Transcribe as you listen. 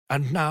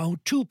And now,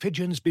 two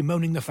pigeons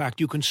bemoaning the fact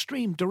you can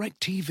stream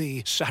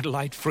DirecTV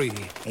satellite-free.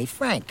 Hey,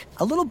 Frank,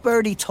 a little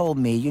birdie told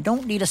me you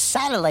don't need a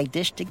satellite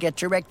dish to get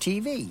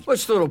DirecTV.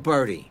 What's little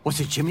birdie? Was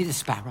it Jimmy the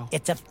Sparrow?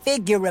 It's a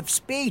figure of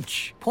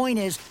speech. Point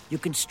is, you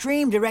can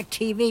stream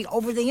DirecTV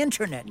over the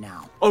internet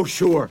now. Oh,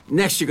 sure.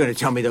 Next you're going to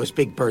tell me those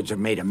big birds are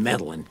made of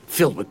metal and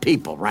filled with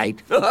people,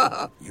 right?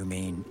 You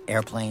mean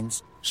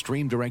airplanes?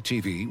 Stream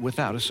DirecTV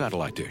without a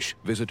satellite dish.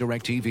 Visit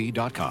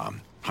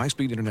DirecTV.com.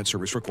 High-speed internet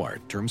service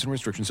required. Terms and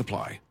restrictions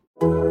apply.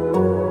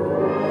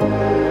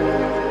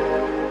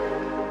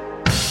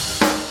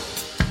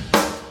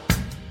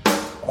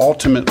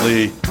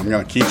 Ultimately, I'm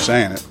going to keep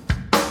saying it,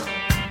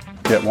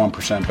 get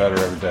 1% better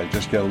every day.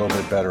 Just get a little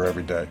bit better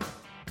every day.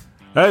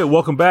 Hey,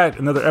 welcome back.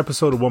 Another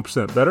episode of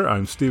 1% Better.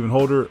 I'm Stephen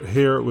Holder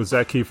here with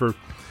Zach Kiefer.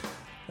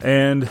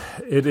 And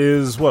it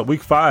is,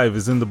 week 5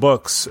 is in the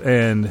books.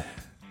 And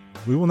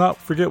we will not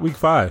forget week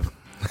 5.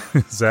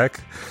 Zach,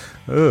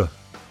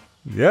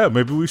 yeah,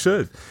 maybe we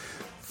should.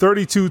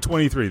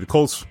 32-23. The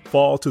Colts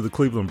fall to the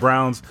Cleveland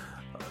Browns.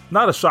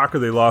 Not a shocker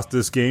they lost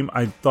this game.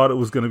 I thought it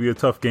was going to be a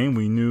tough game.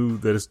 We knew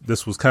that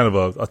this was kind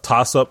of a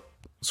toss-up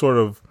sort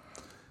of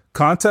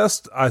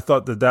contest. I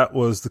thought that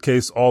was the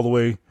case all the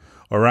way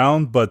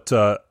around. But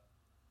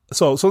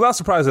so not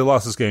surprised they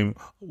lost this game.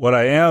 What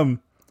I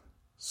am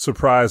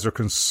surprised or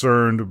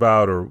concerned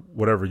about, or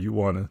however you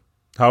want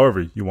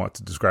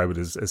to describe it,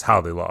 is how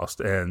they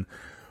lost. And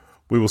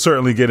we will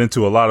certainly get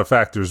into a lot of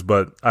factors,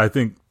 but I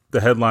think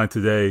the headline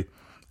today,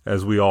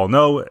 as we all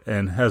know,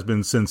 and has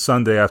been since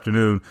Sunday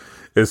afternoon,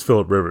 is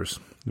Philip Rivers,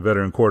 the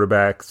veteran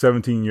quarterback,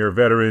 17-year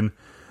veteran,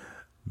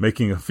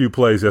 making a few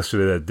plays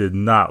yesterday that did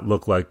not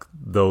look like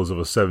those of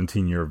a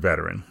 17-year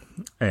veteran.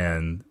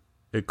 And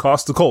it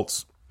cost the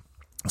Colts.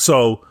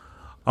 So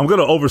I'm going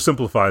to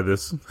oversimplify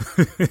this.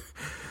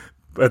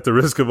 At the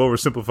risk of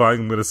oversimplifying,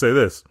 I'm going to say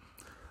this.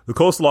 The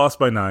Colts lost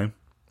by 9.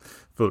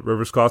 Philip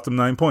Rivers cost them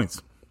 9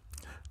 points.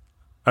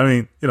 I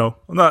mean,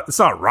 it's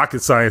not rocket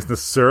science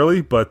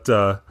necessarily, but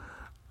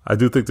I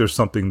do think there's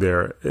something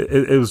there.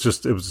 It was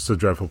just a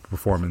dreadful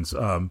performance.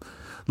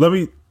 Let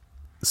me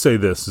say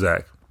this,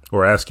 Zach,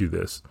 or ask you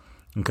this.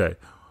 Okay.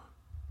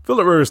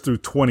 Philip Rivers threw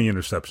 20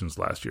 interceptions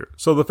last year.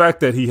 So the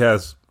fact that he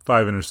has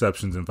 5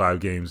 interceptions in 5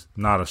 games,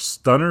 not a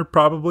stunner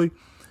probably.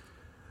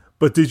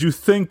 But did you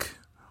think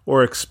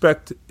or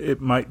expect it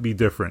might be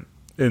different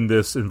in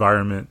this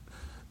environment?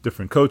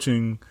 Different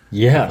coaching,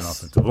 yes, different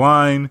offensive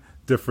line,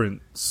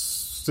 different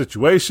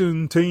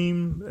situation,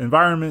 team,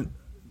 environment.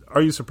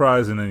 Are you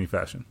surprised in any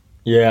fashion?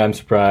 Yeah, I'm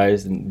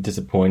surprised and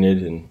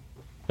disappointed and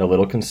a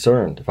little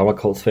concerned. If I'm a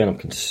Colts fan, I'm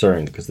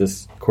concerned because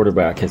this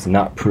quarterback has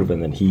not proven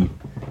that he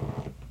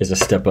is a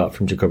step up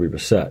from Jacoby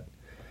Brissett.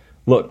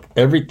 Look,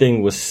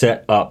 everything was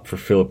set up for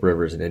Philip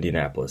Rivers in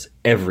Indianapolis.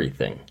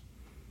 Everything.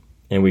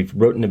 And we've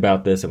written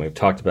about this and we've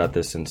talked about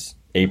this since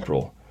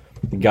April.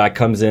 The guy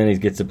comes in, he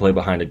gets to play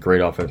behind a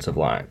great offensive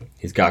line.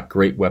 He's got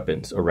great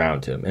weapons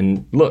around him.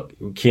 And look,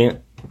 we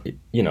can't,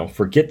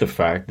 forget the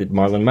fact that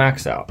Marlon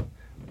Mack's out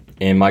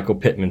and Michael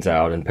Pittman's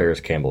out and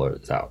Paris Campbell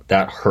is out.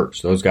 That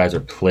hurts. Those guys are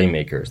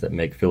playmakers that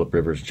make Philip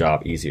Rivers'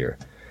 job easier.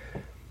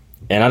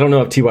 And I don't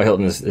know if T.Y.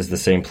 Hilton is the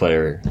same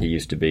player he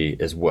used to be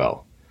as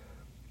well.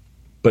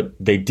 But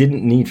they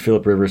didn't need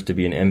Philip Rivers to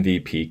be an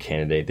MVP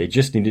candidate. They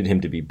just needed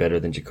him to be better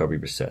than Jacoby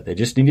Brissett. They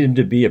just needed him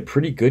to be a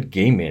pretty good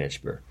game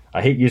manager.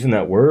 I hate using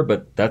that word,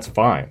 but that's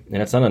fine.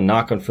 And it's not a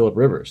knock on Philip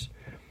Rivers.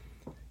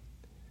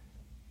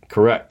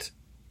 Correct.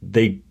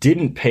 They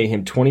didn't pay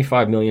him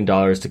 $25 million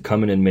to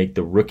come in and make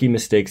the rookie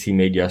mistakes he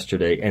made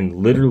yesterday and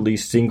literally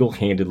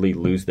single-handedly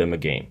lose them a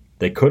game.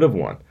 They could have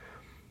won.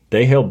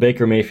 They held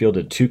Baker Mayfield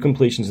to 2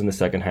 completions in the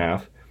second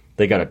half.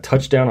 They got a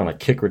touchdown on a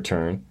kick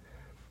return.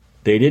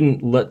 They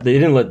didn't let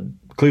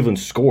Cleveland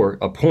score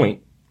a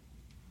point.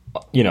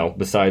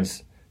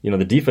 Besides,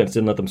 the defense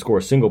didn't let them score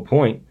a single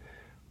point.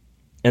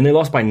 And they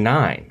lost by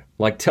 9.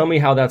 Tell me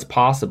how that's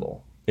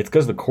possible. It's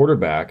because the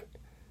quarterback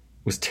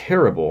was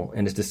terrible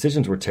and his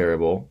decisions were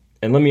terrible.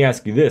 And let me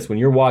ask you this. When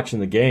you're watching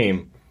the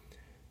game,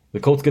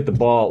 the Colts get the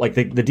ball.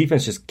 The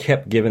defense just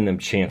kept giving them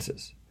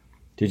chances.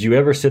 Did you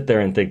ever sit there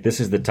and think this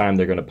is the time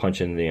they're going to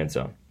punch into the end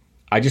zone?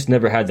 I just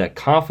never had that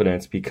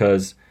confidence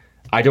because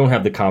I don't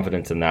have the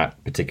confidence in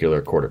that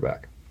particular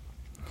quarterback.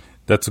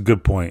 That's a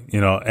good point.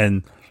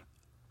 And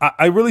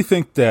I really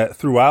think that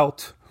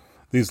throughout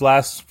these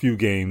last few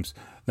games,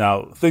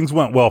 now things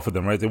went well for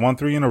them, right? They won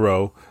 3 in a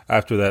row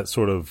after that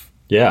sort of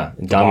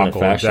dominant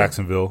fashion in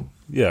Jacksonville.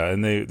 Yeah,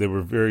 and they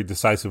were very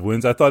decisive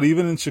wins. I thought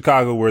even in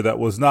Chicago, where that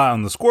was not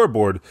on the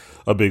scoreboard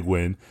a big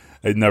win,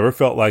 it never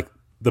felt like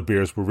the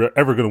Bears were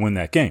ever going to win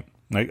that game.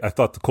 I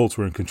thought the Colts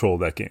were in control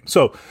of that game.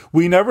 So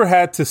we never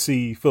had to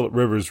see Philip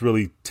Rivers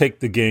really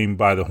take the game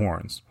by the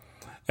horns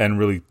and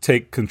really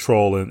take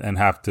control and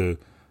have to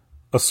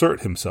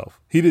assert himself.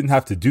 He didn't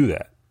have to do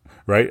that,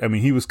 right? I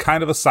mean, he was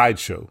kind of a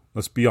sideshow,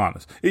 let's be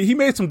honest. He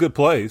made some good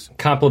plays.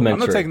 Complimentary.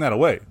 I'm not taking that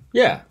away.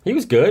 Yeah, he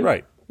was good.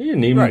 Right. He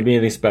didn't need to be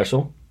anything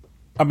special.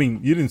 I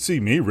mean, you didn't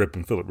see me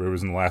ripping Philip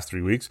Rivers in the last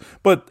 3 weeks,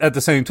 but at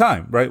the same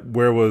time, right,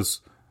 where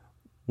was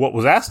what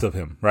was asked of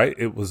him, right?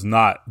 It was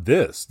not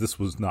this. This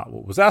was not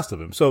what was asked of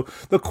him. So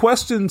the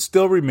question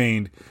still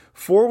remained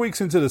 4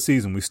 weeks into the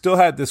season. We still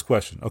had this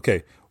question.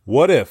 Okay,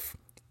 what if?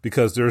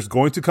 Because there's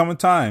going to come a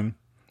time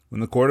when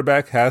the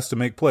quarterback has to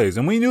make plays.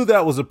 And we knew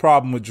that was a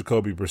problem with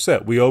Jacoby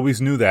Brissett. We always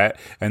knew that,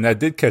 and that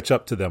did catch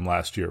up to them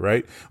last year,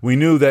 right? We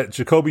knew that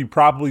Jacoby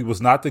probably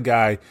was not the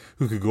guy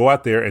who could go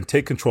out there and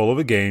take control of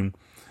a game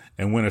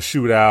and win a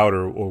shootout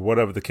or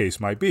whatever the case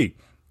might be.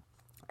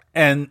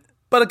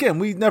 But again,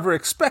 we never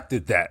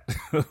expected that.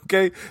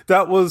 Okay,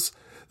 that was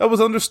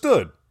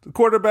understood. The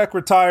quarterback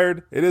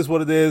retired. It is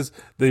what it is.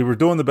 They were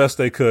doing the best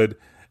they could,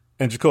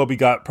 and Jacoby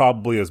got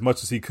probably as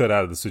much as he could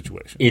out of the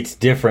situation. It's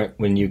different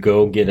when you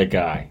go get a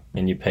guy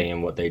and you pay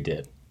him what they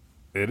did.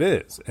 It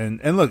is,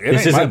 and look,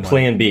 this isn't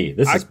Plan B.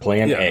 This is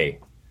Plan A.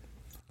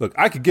 Look,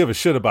 I could give a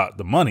shit about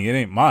the money. It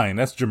ain't mine.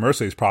 That's Jim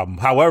Irsay's problem.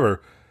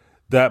 However,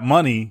 that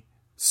money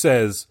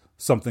says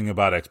something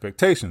about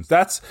expectations.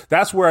 That's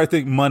where I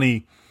think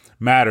money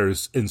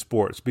matters in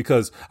sports,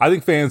 because I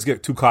think fans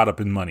get too caught up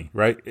in money,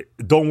 right?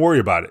 Don't worry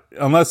about it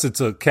unless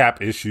it's a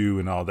cap issue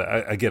and all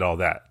that. I get all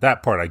that.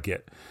 That part I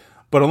get.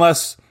 But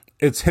unless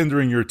it's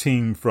hindering your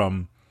team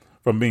from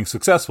being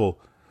successful,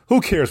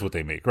 who cares what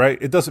they make, right?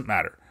 It doesn't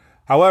matter.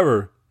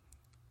 However,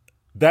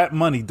 that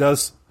money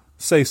does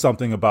say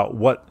something about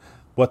what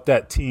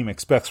that team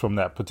expects from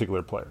that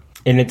particular player.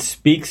 And it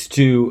speaks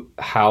to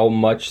how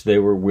much they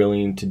were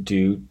willing to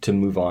do to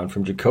move on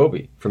from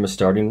Jacoby, from a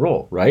starting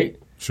role, right?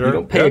 Sure. You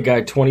don't pay a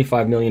guy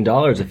 $25 million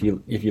if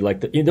you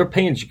like the. They're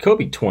paying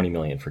Jacoby $20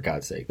 million, for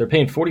God's sake. They're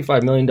paying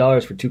 $45 million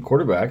for two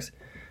quarterbacks,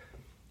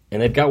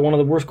 and they've got one of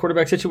the worst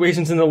quarterback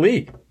situations in the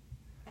league.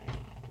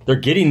 They're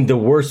getting the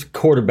worst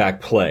quarterback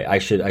play. I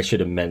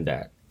should amend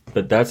that.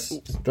 But that's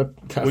the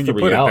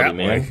reality,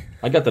 man.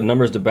 I got the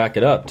numbers to back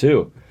it up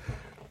too.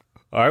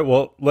 All right,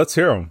 well, let's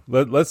hear them.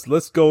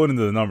 Let's go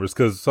into the numbers,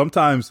 because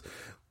sometimes,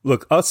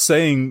 look, us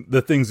saying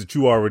the things that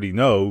you already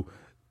know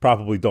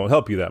probably don't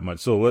help you that much.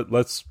 So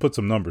let's put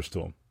some numbers to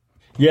them.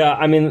 Yeah,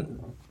 I mean,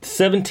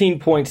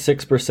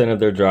 17.6% of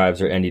their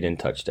drives are ending in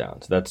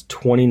touchdowns. That's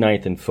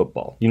 29th in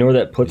football. You know where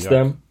that puts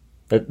them?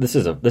 This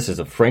is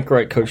a Frank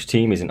Reich coach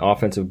team. He's an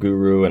offensive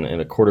guru and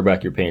a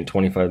quarterback you're paying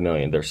 $25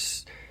 million. They're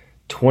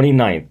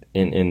 29th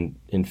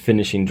in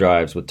finishing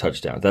drives with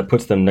touchdowns. That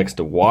puts them next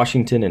to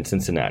Washington and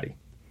Cincinnati.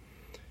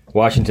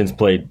 Washington's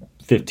played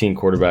 15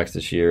 quarterbacks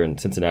this year, and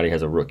Cincinnati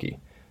has a rookie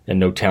and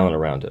no talent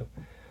around him.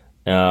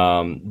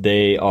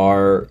 They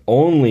are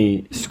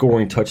only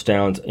scoring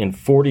touchdowns in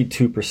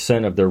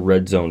 42% of their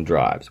red zone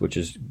drives, which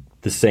is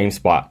the same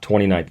spot,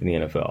 29th in the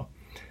NFL.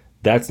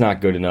 That's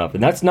not good enough.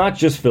 And that's not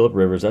just Phillip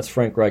Rivers. That's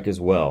Frank Reich as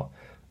well.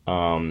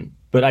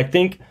 But I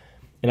think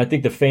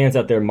the fans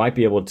out there might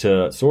be able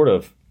to sort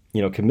of,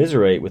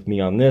 commiserate with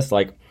me on this.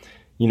 Like,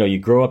 you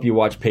grow up, you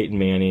watch Peyton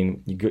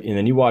Manning, and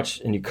then you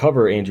watch and you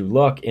cover Andrew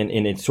Luck, and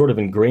it's sort of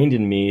ingrained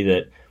in me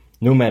that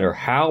no matter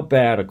how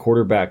bad a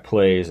quarterback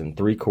plays in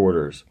three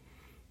quarters,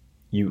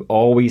 you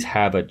always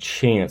have a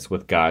chance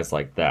with guys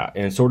like that.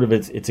 And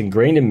it's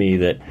ingrained in me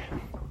that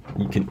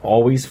you can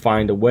always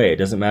find a way. It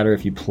doesn't matter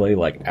if you play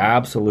like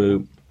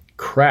absolute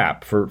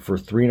crap for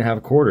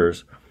 3.5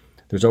 quarters,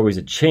 there's always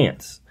a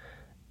chance.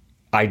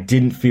 I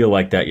didn't feel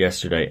like that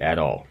yesterday at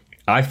all.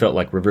 I felt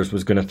like Rivers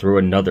was going to throw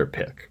another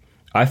pick.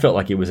 I felt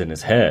like it was in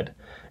his head.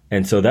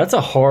 And so that's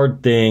a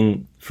hard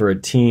thing for a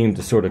team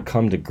to sort of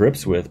come to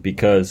grips with,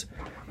 because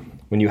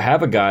when you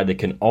have a guy that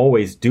can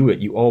always do it,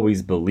 you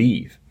always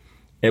believe.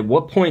 At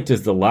what point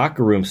does the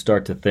locker room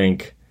start to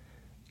think,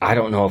 I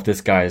don't know if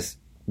this guy's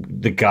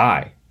the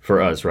guy for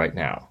us right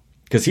now?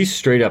 Because he's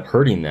straight up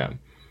hurting them.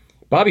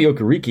 Bobby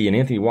Okereke and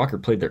Anthony Walker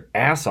played their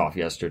ass off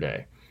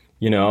yesterday.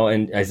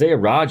 And Isaiah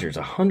Rodgers,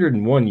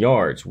 101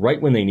 yards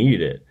right when they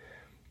needed it.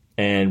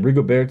 And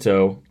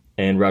Rigoberto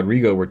and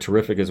Rodrigo were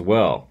terrific as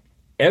well.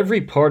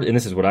 Every part, and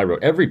this is what I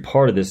wrote, every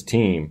part of this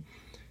team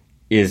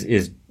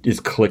is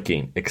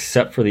clicking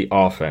except for the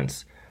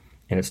offense.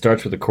 And it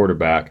starts with the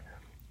quarterback.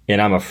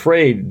 And I'm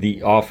afraid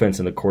the offense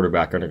and the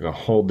quarterback are going to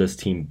hold this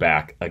team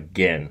back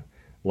again,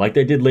 like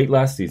they did late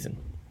last season.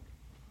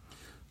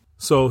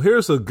 So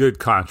here's a good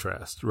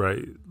contrast,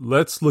 right?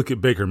 Let's look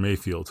at Baker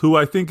Mayfield, who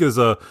I think is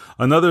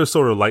another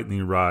sort of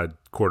lightning rod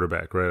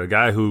quarterback, right? A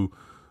guy who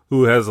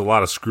has a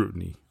lot of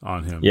scrutiny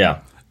on him.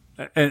 Yeah.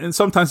 And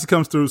sometimes he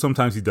comes through,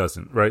 sometimes he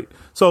doesn't, right?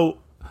 So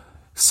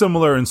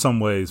similar in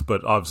some ways,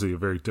 but obviously a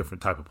very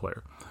different type of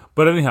player.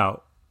 But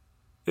anyhow,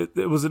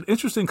 it was an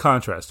interesting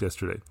contrast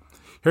yesterday.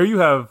 Here you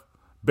have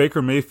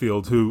Baker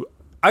Mayfield, who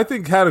I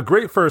think had a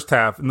great first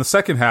half. In the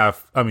second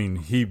half,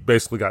 he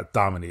basically got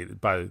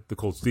dominated by the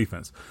Colts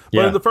defense.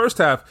 But in the first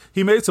half,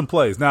 he made some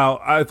plays. Now,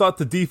 I thought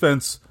the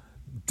defense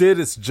did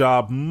its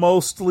job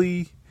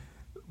mostly,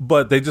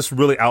 but they just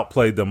really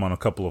outplayed them on a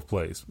couple of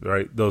plays,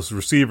 right? Those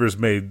receivers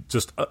made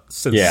just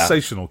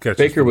sensational catches.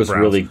 Baker was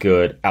really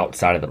good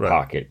outside of the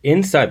pocket.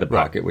 Inside the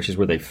pocket, which is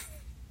where they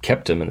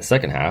kept him in the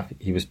second half,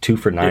 he was 2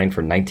 for 9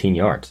 for 19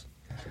 yards.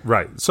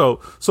 Right.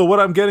 So what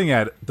I'm getting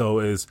at, though,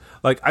 is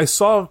like I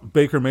saw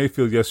Baker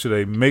Mayfield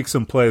yesterday make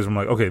some plays. I'm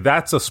like, okay,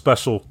 that's a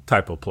special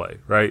type of play,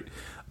 right?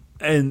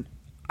 And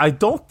I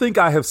don't think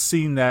I have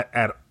seen that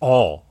at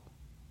all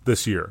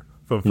this year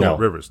from Phillip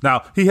Rivers.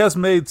 Now, he has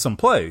made some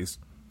plays,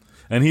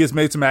 and he has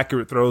made some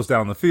accurate throws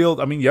down the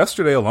field. I mean,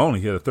 yesterday alone,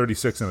 he had a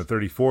 36 and a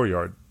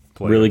 34-yard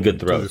play. Really good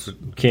throws.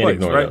 Can't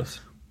ignore those.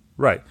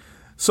 Right.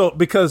 So,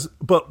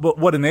 but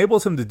what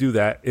enables him to do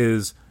that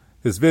is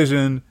his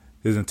vision,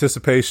 his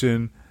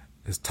anticipation,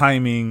 his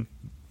timing,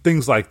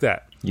 things like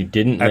that. You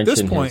didn't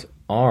mention his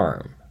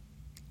arm.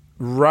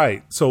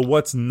 Right. So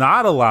what's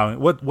not allowing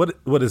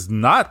what is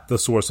not the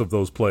source of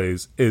those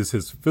plays is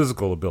his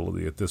physical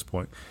ability at this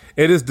point.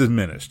 It is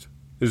diminished.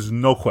 There's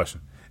no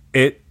question.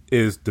 It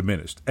is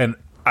diminished. And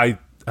I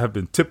have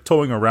been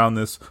tiptoeing around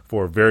this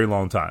for a very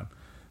long time.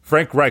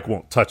 Frank Reich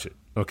won't touch it.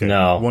 Okay.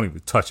 No. He won't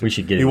even touch it. We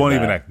should get He won't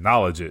into even that.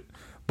 acknowledge it.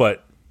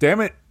 But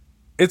damn it,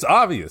 it's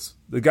obvious.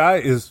 The guy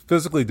is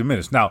physically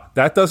diminished. Now,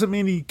 that doesn't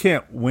mean he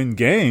can't win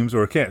games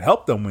or can't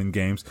help them win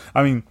games.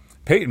 I mean,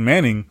 Peyton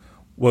Manning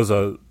was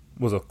a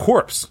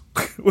corpse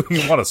when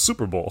he won a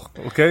Super Bowl,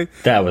 okay?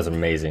 That was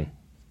amazing.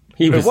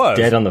 He was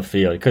dead on the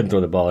field. He couldn't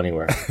throw the ball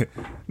anywhere.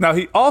 Now,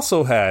 he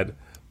also had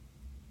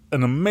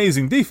an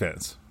amazing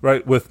defense,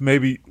 right, with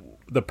maybe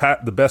the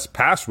best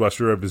pass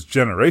rusher of his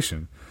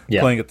generation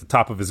playing at the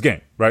top of his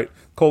game, right?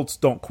 Colts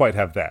don't quite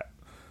have that.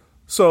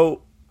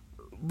 So,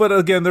 but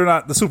again, they're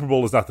not. The Super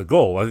Bowl is not the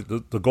goal. I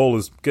think the goal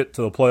is get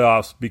to the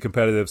playoffs, be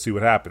competitive, see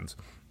what happens.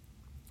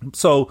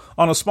 So,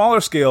 on a smaller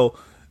scale,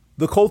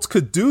 the Colts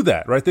could do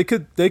that, right?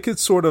 They could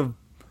sort of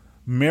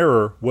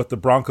mirror what the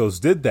Broncos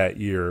did that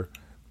year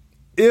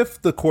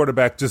if the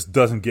quarterback just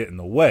doesn't get in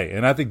the way.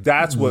 And I think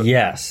that's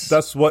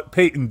what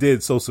Peyton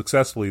did so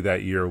successfully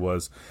that year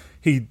was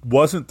he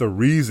wasn't the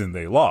reason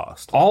they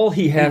lost. All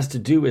he has to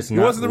do is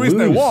not He wasn't the reason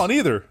they won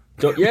either.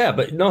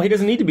 But no, he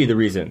doesn't need to be the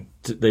reason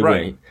they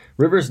win.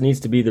 Rivers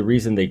needs to be the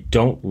reason they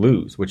don't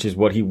lose, which is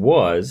what he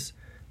was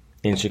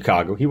in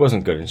Chicago. He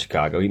wasn't good in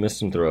Chicago. He missed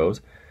some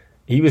throws.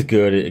 He was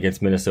good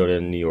against Minnesota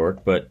and New York,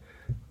 but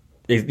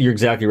you're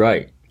exactly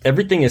right.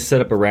 Everything is set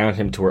up around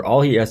him to where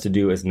all he has to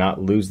do is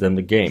not lose them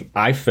the game.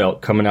 I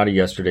felt coming out of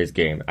yesterday's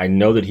game, I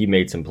know that he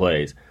made some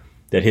plays,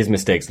 that his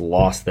mistakes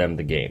lost them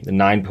the game. The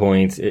 9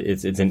 points,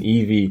 it's an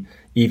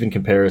even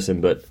comparison,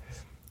 but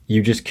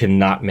you just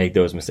cannot make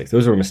those mistakes.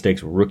 Those are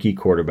mistakes rookie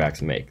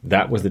quarterbacks make.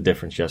 That was the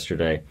difference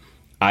yesterday.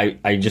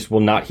 I just will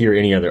not hear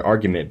any other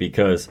argument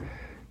because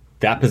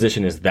that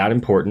position is that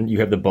important. You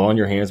have the ball in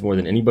your hands more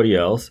than anybody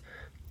else.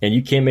 And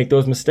you can't make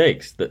those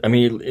mistakes. I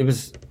mean,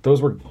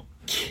 those were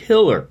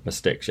killer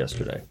mistakes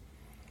yesterday.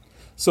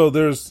 So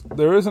there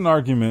is an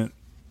argument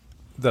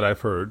that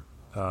I've heard.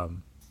 That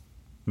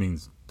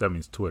means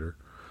Twitter.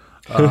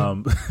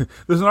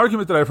 There's an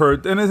argument that I've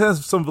heard, and it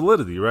has some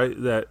validity,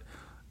 right? That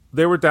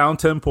they were down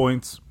 10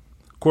 points.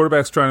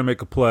 Quarterback's trying to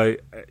make a play.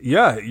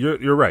 Yeah,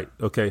 you're right.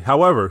 Okay.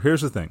 However,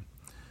 here's the thing.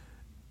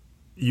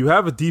 You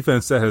have a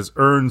defense that has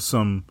earned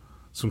some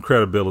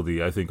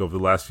credibility, I think, over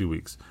the last few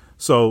weeks.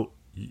 So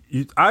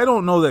I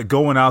don't know that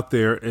going out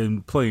there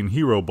and playing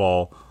hero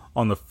ball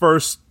on the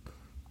first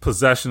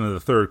possession of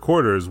the third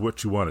quarter is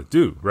what you want to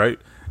do, right?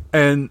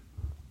 And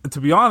to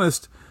be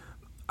honest,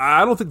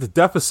 I don't think the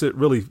deficit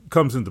really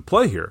comes into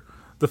play here.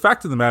 The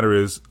fact of the matter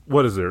is,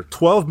 what is there?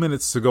 12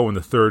 minutes to go in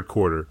the third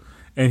quarter,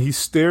 and he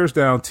stares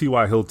down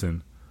T.Y.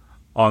 Hilton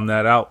on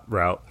that out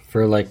route.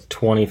 For like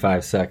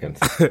 25 seconds.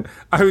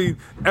 I mean,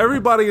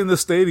 everybody in the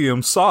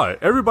stadium saw it.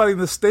 Everybody in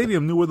the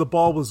stadium knew where the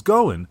ball was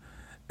going.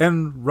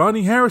 And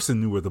Ronnie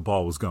Harrison knew where the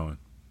ball was going.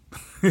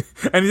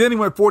 And then he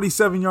went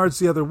 47 yards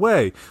the other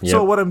way. Yep.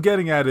 So what I'm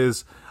getting at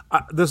is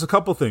there's a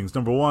couple things.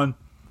 Number one,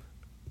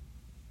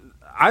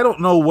 I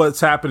don't know what's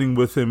happening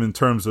with him in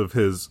terms of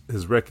his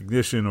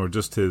recognition or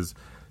just his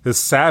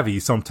savvy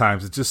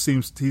sometimes. It just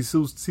seems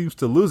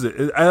to lose it.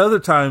 At other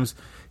times,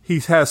 he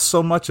has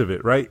so much of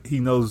it, right? He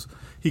knows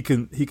he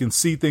can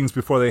see things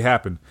before they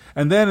happen.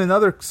 And then in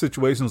other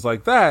situations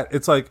like that,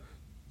 it's like,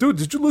 dude,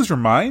 did you lose your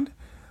mind?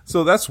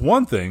 So that's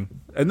one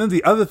thing. And then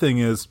the other thing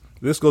is,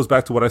 this goes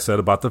back to what I said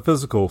about the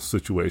physical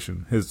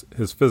situation, his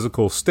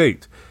physical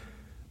state.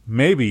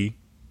 Maybe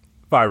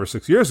 5 or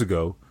 6 years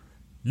ago,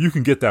 you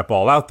can get that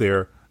ball out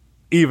there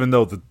even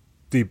though the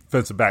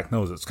defensive back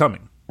knows it's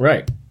coming.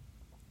 Right.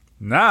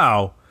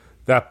 Now,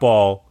 that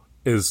ball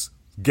is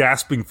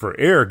gasping for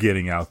air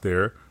getting out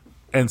there.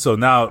 And so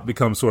now it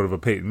becomes sort of a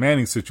Peyton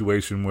Manning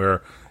situation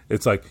where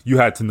it's like you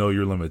had to know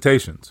your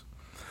limitations.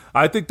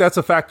 I think that's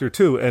a factor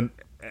too. And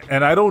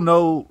I don't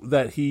know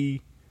that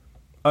he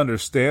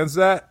understands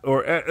that,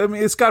 or I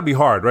mean, it's got to be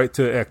hard, right,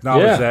 to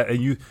acknowledge that.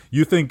 And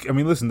you think, I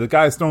mean, listen, the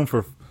guy's thrown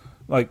for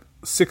like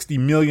 60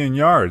 million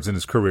yards in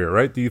his career,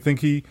 right? Do you think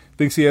he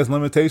thinks he has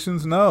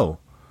limitations? No,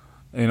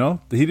 he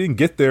didn't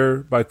get there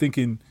by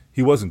thinking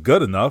he wasn't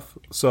good enough.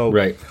 So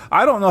right.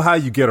 I don't know how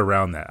you get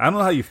around that. I don't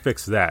know how you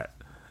fix that.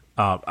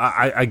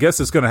 I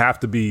guess it's going to have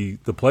to be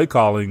the play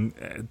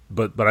calling,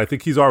 but I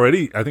think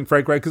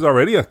Frank Reich is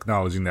already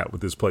acknowledging that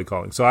with his play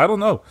calling. So I don't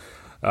know.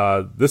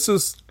 This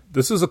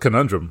is a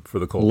conundrum for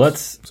the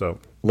Colts.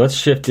 Let's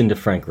shift into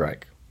Frank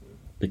Reich,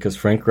 because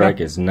Frank Reich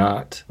is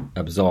not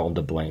absolved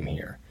of blame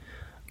here.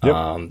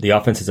 Yep. The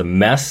offense is a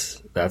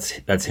mess.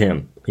 That's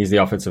him. He's the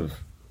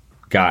offensive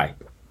guy.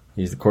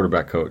 He's the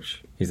quarterback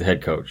coach. He's the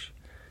head coach.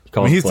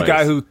 He's plays. the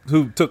guy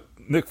who took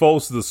Nick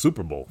Foles to the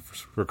Super Bowl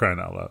for crying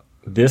out loud.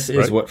 This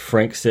is what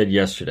Frank said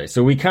yesterday.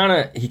 So he kind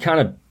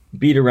of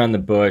beat around the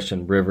bush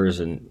and Rivers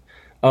and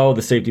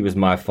the safety was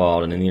my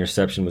fault and then the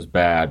interception was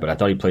bad, but I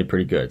thought he played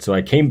pretty good. So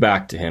I came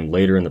back to him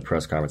later in the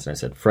press conference and I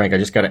said, Frank, I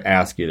just got to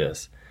ask you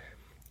this: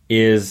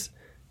 is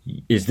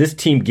this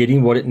team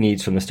getting what it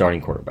needs from the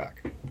starting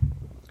quarterback?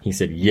 He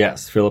said,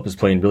 yes, Philip is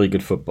playing really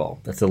good football.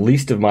 That's the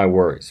least of my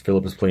worries.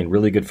 Philip is playing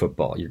really good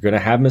football. You're going to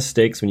have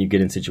mistakes when you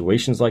get in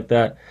situations like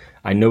that.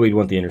 I know he'd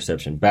want the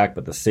interception back,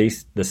 but the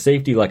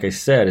safety, like I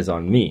said, is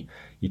on me.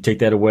 You take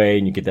that away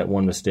and you get that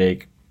one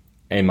mistake.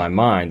 In my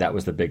mind, that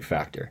was the big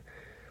factor.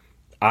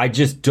 I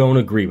just don't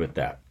agree with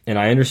that. And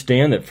I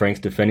understand that Frank's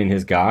defending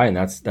his guy, and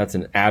that's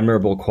an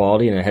admirable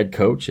quality in a head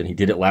coach, and he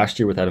did it last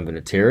year with Adam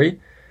Vinatieri.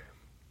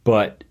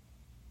 But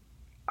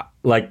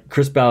like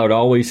Chris Ballard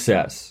always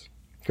says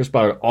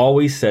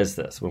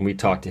this when we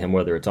talk to him,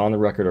 whether it's on the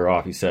record or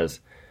off, he says,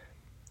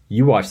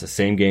 you watch the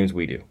same games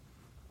we do.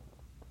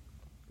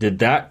 Did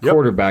that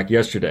quarterback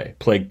yesterday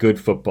play good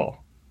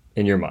football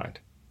in your mind?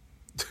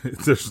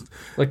 There's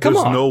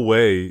on. no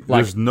way.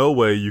 There's no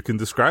way you can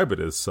describe it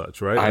as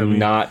such, right?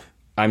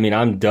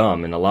 I'm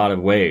dumb in a lot of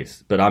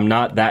ways, but I'm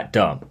not that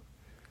dumb.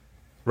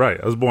 Right.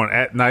 I was born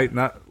at night,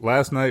 not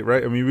last night,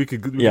 right? I mean, we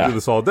could do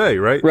this all day,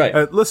 right?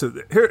 Right.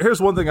 Listen,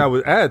 here's one thing I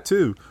would add,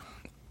 too.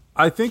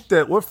 I think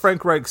that what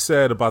Frank Reich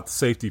said about the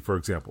safety, for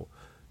example,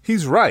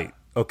 he's right,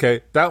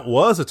 okay? That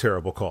was a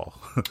terrible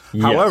call.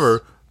 Yes.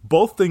 However,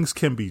 both things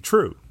can be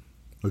true,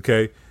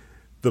 okay?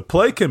 The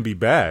play can be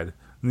bad,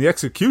 and the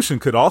execution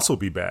could also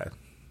be bad,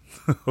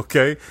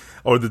 okay?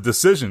 Or the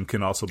decision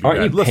can also be bad.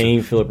 Aren't you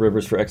paying Philip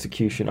Rivers for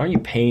execution? Aren't you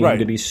paying him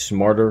to be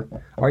smarter?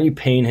 Aren't you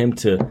paying him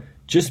to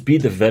just be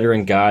the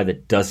veteran guy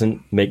that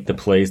doesn't make the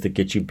plays that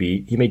get you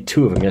beat? He made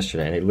 2 of them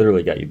yesterday, and they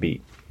literally got you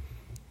beat.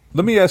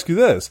 Let me ask you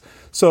this.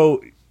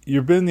 So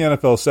you've been in the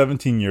NFL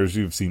 17 years.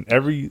 You've seen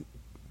every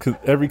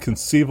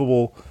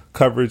conceivable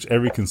coverage,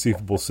 every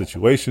conceivable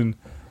situation.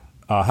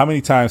 How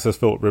many times has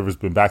Philip Rivers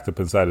been backed up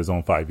inside his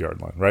own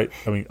 5-yard line, right?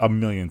 I mean, a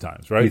million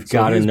times, right? You've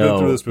got to know. He's been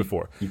through this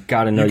before. You've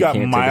got to know. You got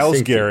can't Myles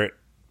take a Garrett.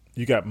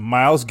 You got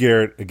Myles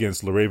Garrett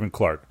against LaRaven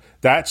Clark.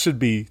 That should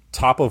be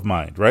top of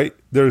mind, right?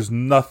 There's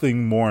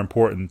nothing more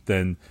important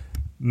than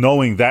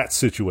knowing that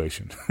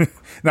situation.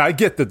 Now, I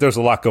get that there's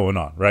a lot going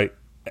on, right?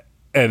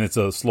 And it's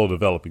a slow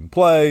developing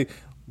play.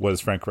 What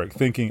is Frank Reich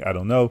thinking? I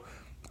don't know.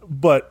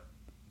 But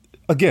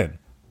again,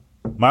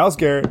 Myles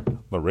Garrett,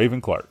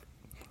 LaRaven Clark.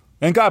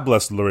 And God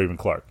bless LaRaven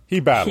Clark.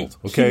 He battled,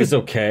 okay? He was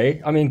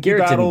okay. I mean,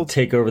 Garrett didn't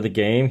take over the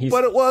game.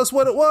 But it was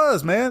what it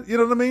was, man. You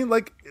know what I mean?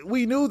 Like,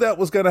 we knew that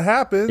was going to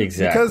happen.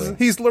 Exactly. Because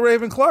he's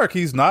LaRaven Clark.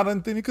 He's not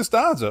Anthony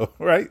Costanzo,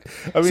 right?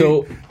 I mean,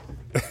 so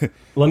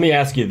let me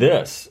ask you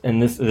this,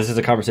 and this is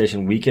a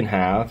conversation we can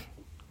have,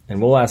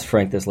 and we'll ask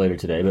Frank this later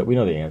today, but we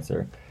know the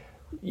answer.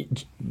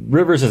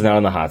 Rivers is not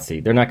on the hot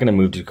seat. They're not going to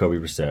move Jacoby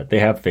Brissett. They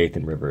have faith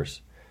in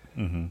Rivers.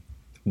 Mm-hmm.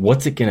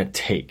 What's it going to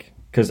take?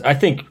 Because I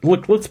think,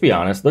 look, let's be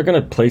honest, they're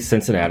going to play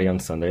Cincinnati on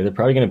Sunday. They're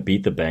probably going to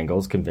beat the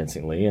Bengals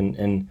convincingly,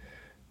 and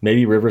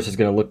maybe Rivers is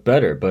going to look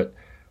better. But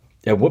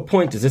at what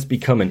point does this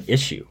become an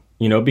issue?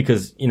 You know,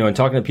 because, you know, in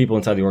talking to people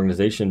inside the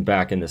organization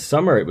back in the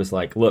summer, it was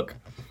like, look,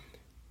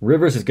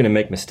 Rivers is going to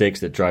make mistakes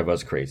that drive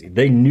us crazy.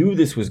 They knew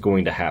this was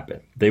going to happen.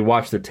 They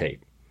watched the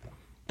tape.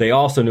 They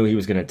also knew he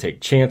was going to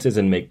take chances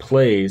and make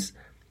plays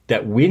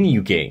that win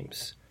you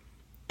games.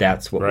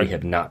 That's what we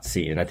have not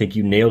seen. And I think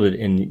you nailed it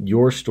in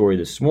your story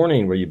this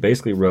morning where you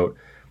basically wrote,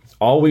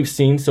 all we've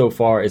seen so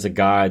far is a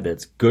guy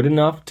that's good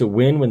enough to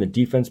win when the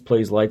defense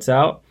plays lights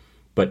out,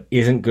 but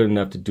isn't good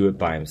enough to do it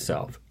by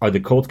himself. Are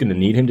the Colts going to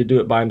need him to do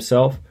it by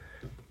himself?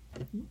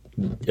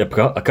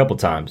 A couple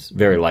times,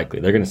 very likely.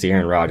 They're going to see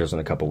Aaron Rodgers in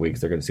a couple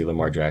weeks. They're going to see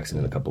Lamar Jackson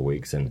in a couple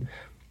weeks. And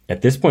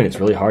at this point, it's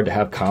really hard to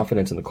have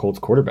confidence in the Colts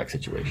quarterback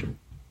situation.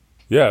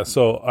 Yeah,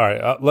 so, all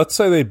right, let's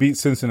say they beat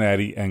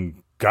Cincinnati, and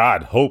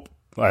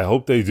I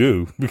hope they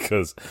do,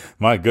 because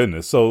my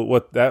goodness. So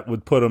what that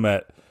would put them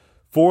at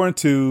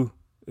 4-2.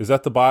 Is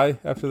that the bye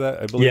after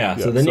that? I believe. Yeah.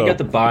 So then you got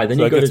the bye. Then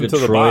you go to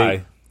Detroit. The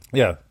bye.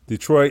 Yeah,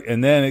 Detroit,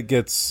 and then it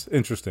gets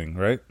interesting,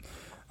 right?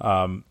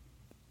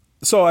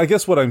 So I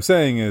guess what I'm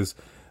saying is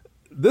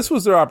this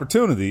was their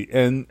opportunity,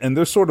 and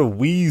they're sort of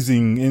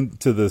wheezing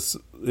into this,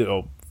 you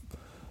know,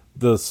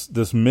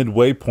 this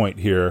midway point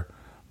here,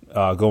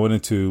 going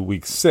into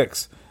week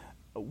 6,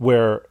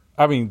 where.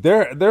 I mean,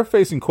 they're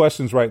facing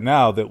questions right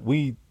now that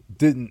we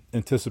didn't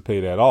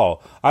anticipate at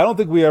all. I don't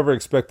think we ever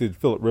expected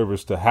Philip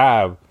Rivers to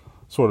have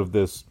sort of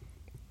this,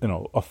 you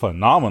know, a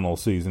phenomenal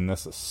season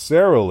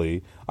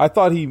necessarily. I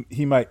thought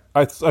he might.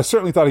 I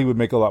certainly thought he would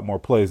make a lot more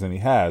plays than he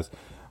has,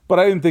 but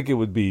I didn't think it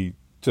would be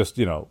just,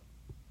 you know,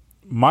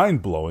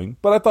 mind blowing.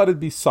 But I thought it'd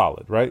be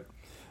solid, right?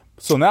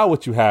 So now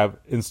what you have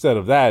instead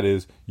of that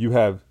is you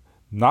have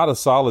not a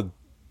solid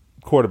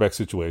quarterback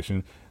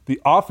situation.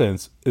 The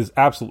offense is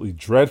absolutely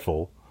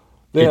dreadful.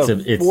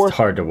 It's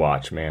hard to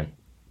watch, man.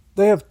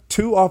 They have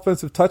 2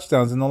 offensive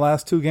touchdowns in the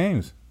last 2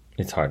 games.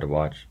 It's hard to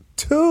watch.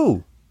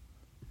 2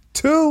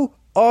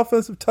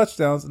 offensive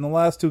touchdowns in the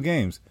last 2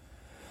 games.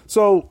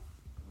 So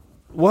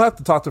we'll have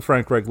to talk to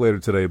Frank Reich later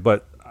today,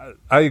 but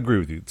I agree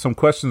with you. Some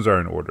questions are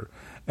in order.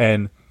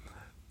 And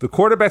the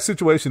quarterback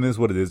situation is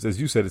what it is.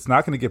 As you said, it's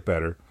not going to get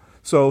better.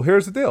 So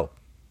here's the deal.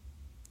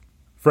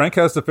 Frank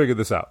has to figure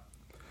this out.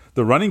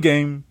 The running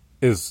game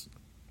is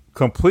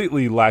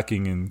completely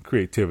lacking in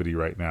creativity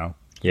right now.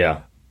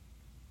 Yeah.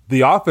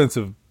 The offense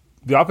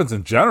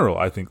in general,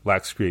 I think,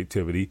 lacks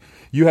creativity.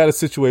 You had a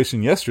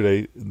situation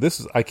yesterday.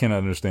 I cannot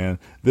understand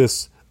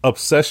this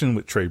obsession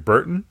with Trey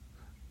Burton.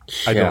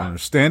 I don't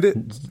understand it.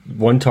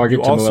 1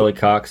 target to Mo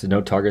Cox and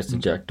no targets to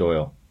Jack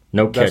Doyle.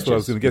 No catches. That's what I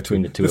was going to get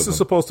between the two This of them. is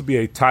supposed to be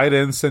a tight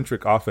end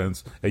centric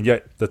offense, and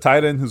yet the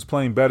tight end who's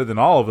playing better than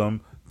all of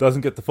them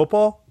doesn't get the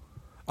football.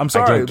 I'm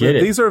sorry, I don't get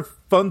it. These are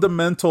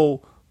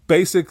fundamental,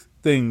 basic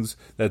things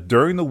that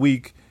during the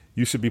week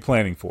you should be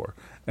planning for.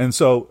 And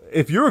so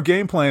if you're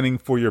game planning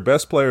for your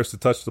best players to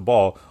touch the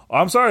ball,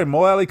 I'm sorry,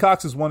 Mo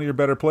Cox is one of your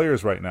better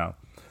players right now.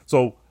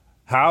 So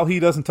how he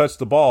doesn't touch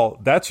the ball,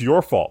 that's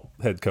your fault,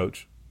 head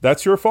coach.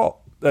 That's your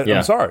fault. Yeah.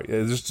 I'm sorry.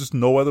 There's just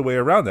no other way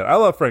around that. I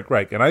love Frank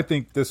Reich, and I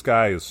think this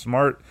guy is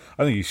smart.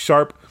 I think he's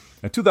sharp.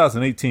 And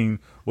 2018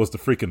 was the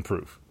freaking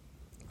proof.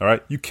 All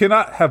right? You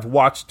cannot have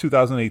watched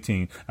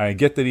 2018. I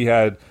get that he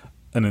had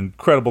an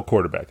incredible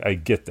quarterback. I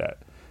get that.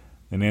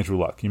 And Andrew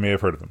Luck. You may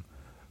have heard of him.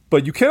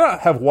 But you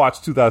cannot have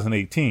watched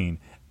 2018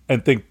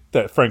 and think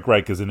that Frank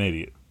Reich is an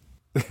idiot.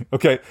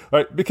 Okay? All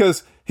right?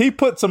 Because he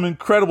put some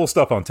incredible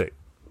stuff on tape.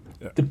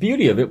 Yeah. The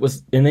beauty of it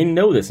was, and they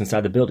know this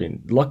inside the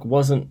building, Luck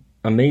wasn't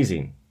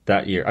amazing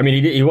that year. I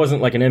mean, he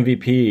wasn't like an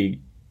MVP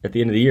at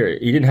the end of the year.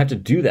 He didn't have to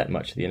do that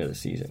much at the end of the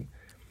season.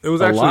 It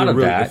was actually a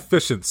really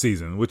efficient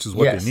season, which is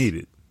what they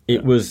needed.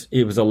 It was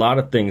a lot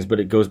of things, but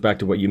it goes back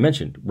to what you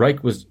mentioned.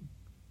 Reich was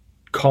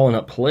calling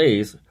up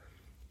plays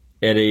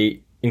at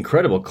a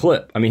incredible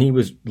clip. I mean, he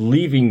was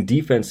leaving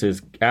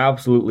defenses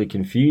absolutely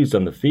confused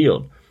on the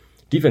field.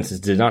 Defenses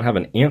did not have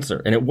an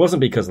answer, and it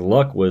wasn't because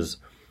Luck was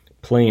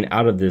playing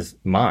out of his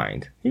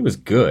mind. He was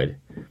good.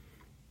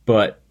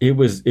 But it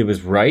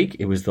was Reich,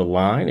 it was the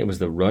line, it was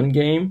the run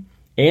game,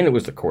 and it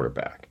was the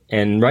quarterback.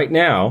 And right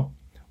now,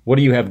 what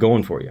do you have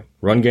going for you?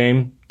 Run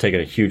game,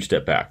 taking a huge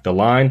step back. The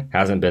line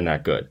hasn't been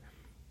that good.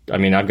 I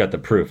mean, I've got the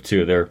proof,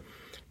 too. They're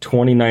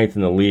 29th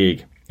in the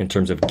league in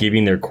terms of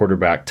giving their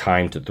quarterback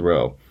time to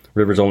throw.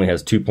 Rivers only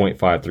has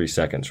 2.53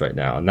 seconds right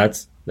now, and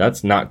that's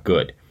not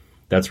good.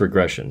 That's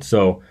regression.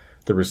 So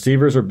the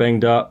receivers are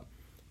banged up.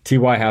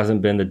 T.Y.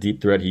 hasn't been the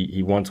deep threat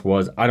he once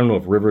was. I don't know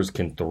if Rivers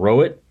can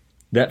throw it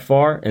that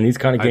far in these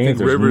kind of games.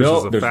 I think Rivers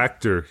is a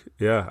factor.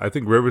 Yeah, I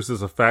think Rivers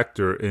is a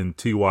factor in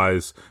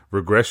T.Y.'s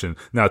regression.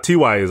 Now,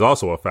 T.Y. is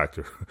also a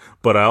factor,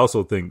 but I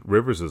also think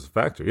Rivers is a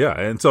factor. Yeah,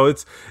 and so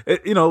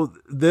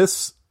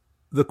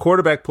the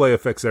quarterback play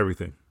affects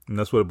everything, and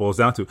that's what it boils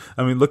down to.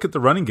 I mean, look at the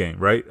running game,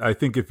 right? I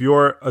think if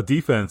you're a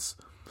defense,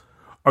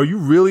 are you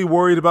really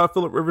worried about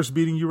Phillip Rivers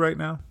beating you right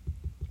now?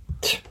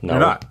 No. You're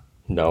not.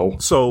 No.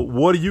 So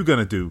what are you going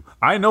to do?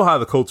 I know how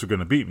the Colts are going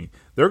to beat me.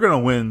 They're going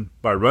to win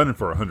by running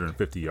for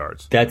 150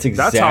 yards. That's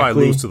how I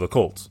lose to the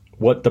Colts.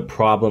 What the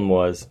problem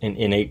was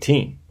in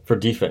 18 for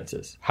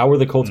defenses. How were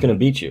the Colts going to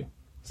beat you?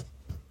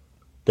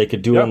 They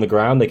could do it on the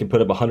ground. They could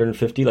put up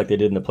 150 like they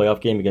did in the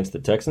playoff game against the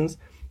Texans.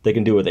 They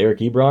can do it with Eric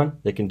Ebron.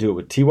 They can do it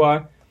with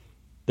T.Y.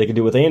 They can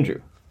do it with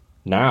Andrew.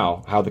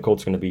 Now, how the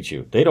Colts are going to beat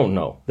you? They don't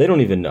know. They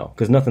don't even know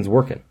because nothing's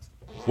working.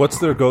 What's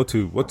their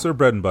go-to? What's their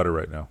bread and butter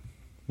right now?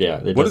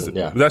 Yeah, what is it?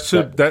 Yeah.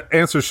 That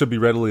answer should be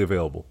readily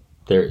available.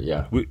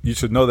 You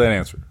should know that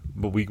answer,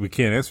 but we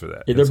can't answer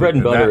that. Their bread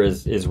and butter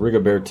is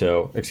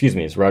Rigoberto. Excuse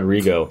me, it's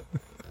Rodrigo.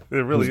 It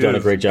really who's done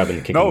a great job in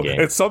the kicking game.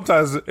 It's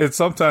sometimes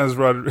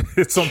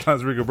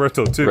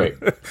Rigoberto too. Right.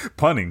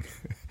 Punting.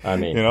 I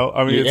mean,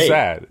 it's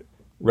sad.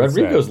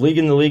 Rodrigo's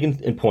leading the league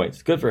in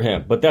points. Good for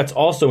him, but that's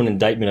also an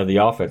indictment of the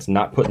offense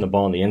not putting the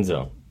ball in the end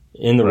zone,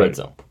 in the red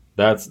zone.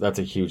 That's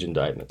a huge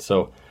indictment.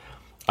 So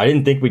I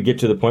didn't think we'd get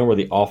to the point where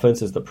the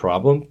offense is the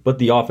problem, but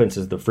the offense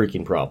is the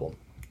freaking problem.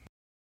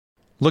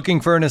 Looking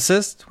for an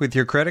assist with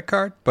your credit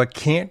card, but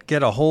can't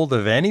get a hold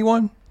of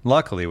anyone?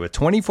 Luckily, with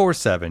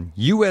 24/7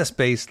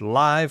 U.S.-based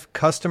live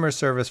customer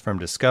service from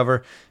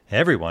Discover,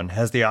 everyone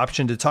has the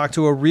option to talk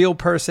to a real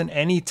person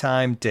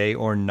anytime, day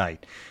or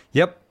night.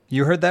 Yep,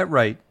 you heard that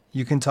right.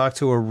 You can talk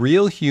to a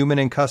real human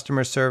in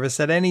customer service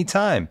at any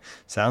time.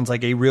 Sounds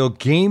like a real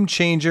game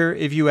changer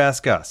if you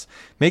ask us.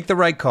 Make the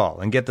right call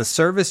and get the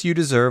service you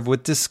deserve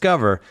with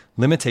Discover.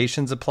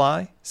 Limitations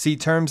apply. See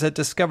terms at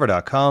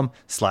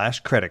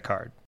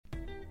discover.com/creditcard.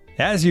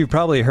 As you've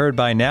probably heard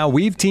by now,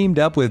 we've teamed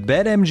up with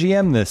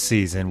BetMGM this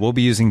season. We'll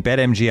be using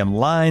BetMGM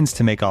lines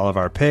to make all of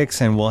our picks,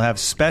 and we'll have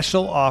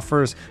special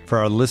offers for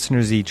our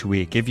listeners each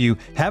week. If you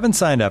haven't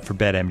signed up for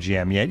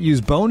BetMGM yet,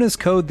 use bonus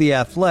code The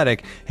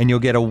Athletic, and you'll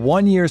get a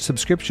 1-year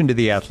subscription to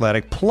The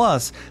Athletic,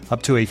 plus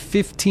up to a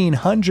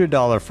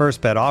 $1,500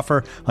 first bet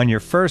offer on your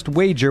first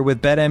wager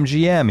with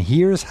BetMGM.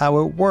 Here's how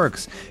it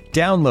works.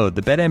 Download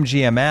the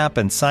BetMGM app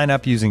and sign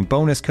up using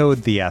bonus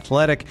code The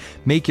Athletic.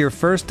 Make your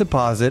first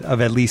deposit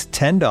of at least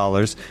 $10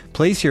 $10.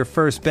 Place your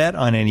first bet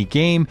on any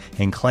game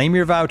and claim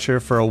your voucher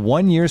for a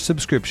 1-year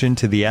subscription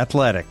to The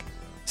Athletic.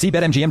 See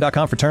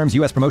BetMGM.com for terms.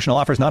 U.S. promotional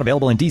offers not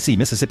available in D.C.,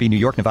 Mississippi, New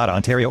York, Nevada,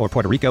 Ontario, or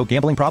Puerto Rico.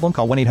 Gambling problem?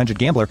 Call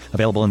 1-800-GAMBLER.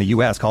 Available in the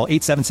U.S. Call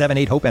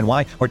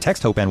 877-8-HOPE-NY or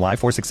text HOPE-NY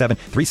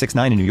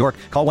 467-369 in New York.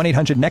 Call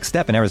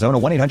 1-800-NEXT-STEP in Arizona.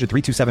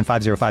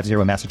 1-800-327-5050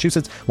 in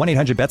Massachusetts.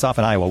 1-800-BETS-OFF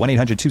in Iowa.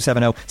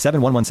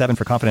 1-800-270-7117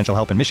 for confidential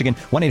help in Michigan.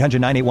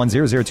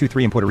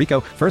 1-800-981-0023 in Puerto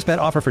Rico. First bet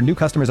offer for new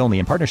customers only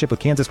in partnership with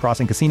Kansas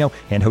Crossing Casino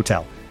and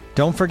Hotel.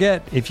 Don't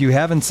forget, if you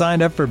haven't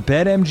signed up for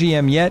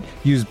BetMGM yet,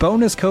 use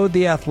bonus code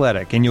The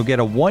Athletic, and you'll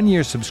get a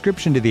 1-year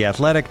subscription to The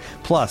Athletic,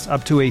 plus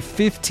up to a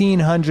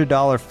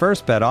 $1,500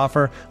 first bet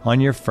offer on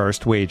your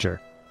first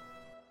wager.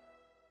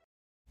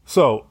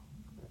 So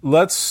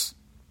let's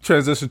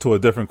transition to a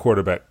different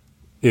quarterback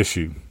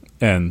issue,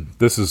 and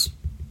this is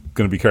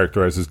going to be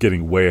characterized as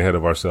getting way ahead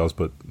of ourselves,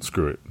 but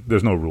screw it.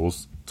 There's no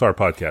rules. It's our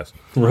podcast.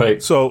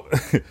 Right. So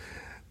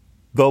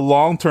the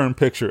long-term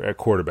picture at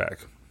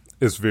quarterback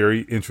is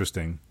very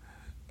interesting.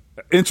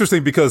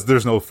 Interesting because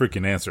there's no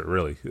freaking answer,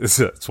 really.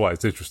 That's why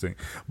it's interesting.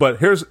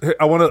 But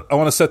I want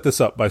to set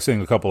this up by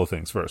saying a couple of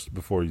things first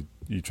before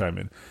you chime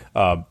in.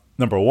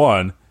 Number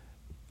one,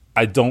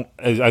 I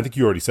think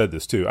you already said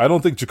this too. I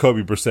don't think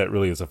Jacoby Brissett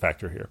really is a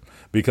factor here,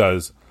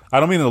 because I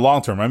don't mean in the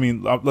long term. I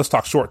mean, let's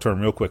talk short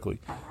term real quickly.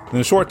 In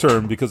the short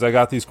term, because I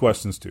got these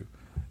questions too.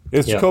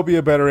 Is Jacoby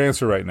a better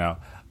answer right now?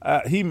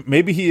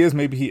 Maybe he is,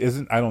 maybe he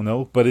isn't. I don't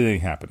know, but it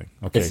ain't happening.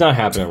 Okay, it's not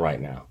happening right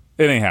now.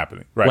 It ain't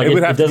happening, right? Like, it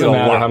would have to get a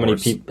lot matter how many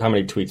worse. how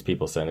many tweets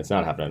people send. It's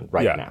not happening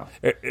right now.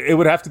 It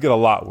would have to get a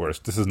lot worse.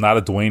 This is not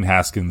a Dwayne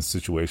Haskins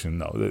situation.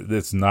 No,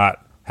 it's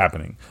not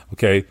happening.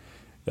 Okay,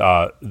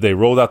 they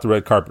rolled out the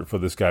red carpet for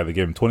this guy. They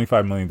gave him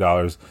 $25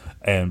 million,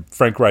 and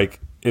Frank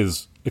Reich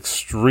is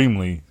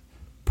extremely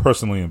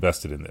personally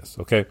invested in this.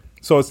 Okay,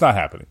 so it's not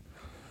happening.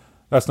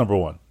 That's number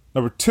one.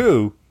 Number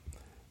two,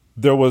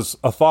 there was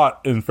a thought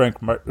in Frank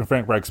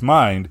Reich's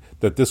mind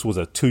that this was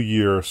a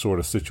 2-year sort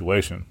of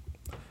situation.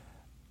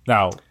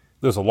 Now,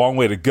 there's a long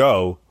way to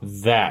go,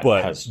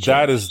 but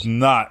that is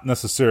not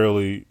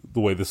necessarily the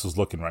way this is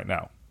looking right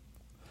now.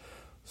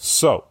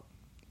 So,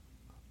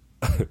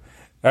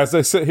 as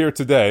I sit here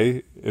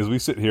today, as we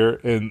sit here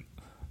in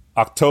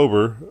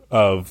October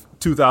of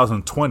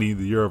 2020,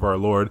 the year of our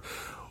Lord,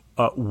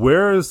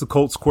 where is the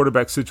Colts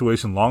quarterback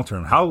situation long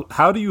term?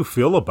 How do you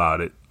feel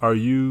about it? Are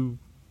you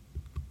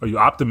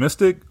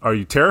optimistic? Are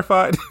you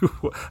terrified?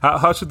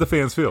 How should the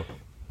fans feel?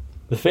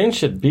 The fans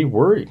should be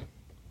worried,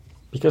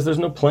 because there's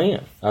no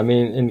plan. I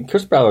mean, and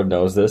Chris Ballard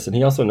knows this, and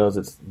he also knows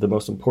it's the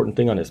most important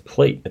thing on his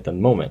plate at the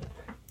moment.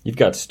 You've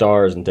got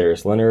stars and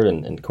Darius Leonard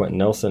and Quentin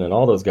Nelson and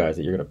all those guys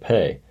that you're going to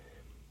pay.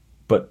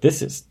 But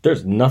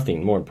there's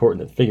nothing more important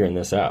than figuring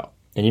this out.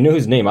 And you know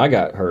whose name I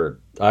heard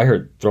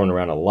thrown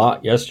around a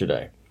lot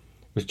yesterday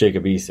was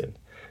Jacob Eason.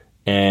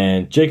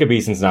 And Jacob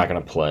Eason's not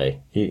going to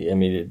play.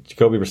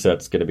 Jacoby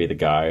Brissett's going to be the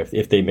guy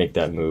if they make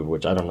that move,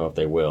 which I don't know if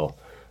they will.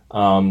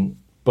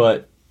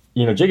 But,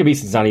 Jacob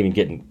Eason's not even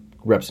getting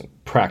reps in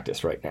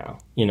practice right now.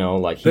 They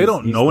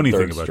don't know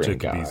anything about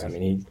Jacob Eason. I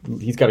mean,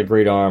 he's got a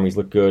great arm. He's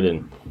looked good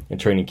in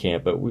training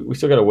camp, but we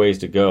still got a ways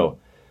to go.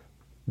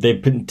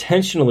 They've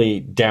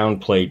intentionally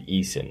downplayed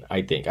Eason,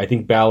 I think. I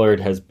think Ballard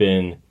has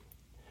been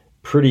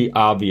pretty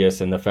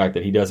obvious in the fact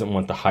that he doesn't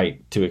want the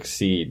hype to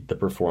exceed the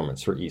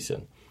performance for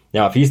Eason.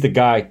 Now, if he's the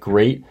guy,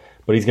 great,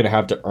 but he's going to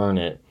have to earn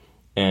it,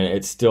 and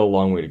it's still a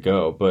long way to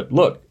go. But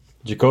look,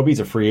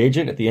 Jacoby's a free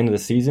agent at the end of the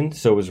season,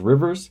 so is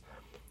Rivers.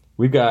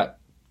 We've got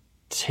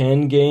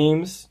 10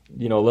 games,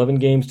 11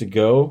 games to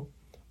go.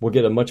 We'll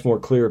get a much more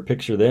clearer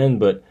picture then.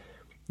 But,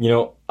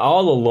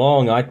 all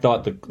along I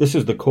thought this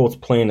is the Colts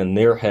plan in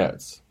their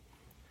heads.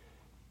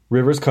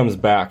 Rivers comes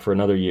back for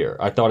another year.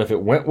 I thought if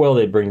it went well,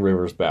 they'd bring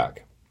Rivers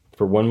back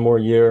for one more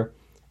year.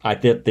 I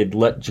think they'd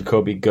let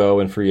Jacoby go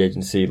in free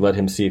agency, let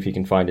him see if he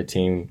can find a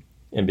team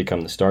and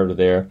become the starter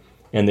there,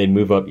 and they'd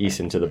move up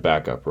Eason to the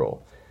backup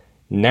role.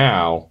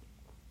 Now,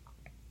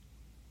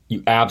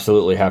 you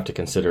absolutely have to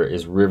consider,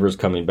 is Rivers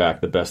coming back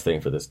the best thing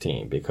for this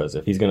team? Because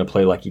if he's going to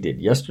play like he did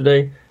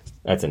yesterday,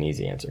 that's an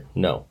easy answer.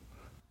 No.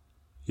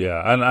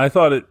 Yeah, and I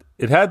thought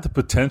it had the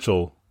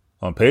potential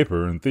on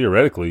paper and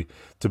theoretically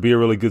to be a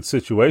really good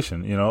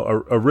situation.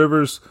 A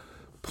Rivers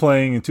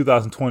playing in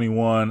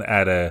 2021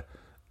 at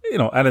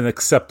an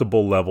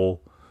acceptable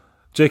level.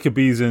 Jacob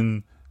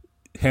Eason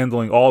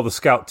handling all the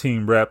scout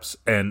team reps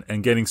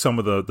and getting some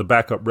of the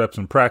backup reps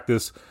in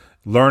practice,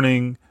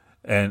 learning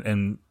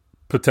and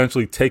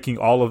potentially taking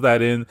all of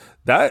that in.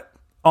 That,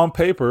 on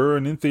paper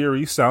and in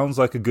theory, sounds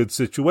like a good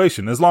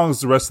situation, as long as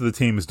the rest of the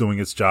team is doing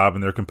its job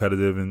and they're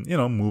competitive and,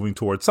 moving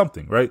towards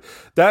something, right?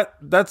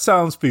 That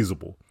sounds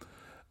feasible.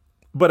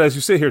 But as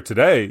you sit here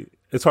today,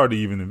 it's hard to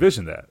even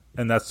envision that,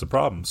 and that's the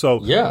problem.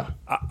 So yeah,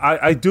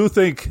 I do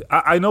think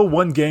I know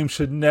one game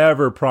should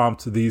never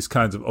prompt these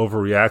kinds of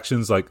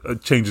overreactions,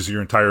 like changes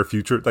your entire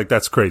future. Like,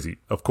 that's crazy,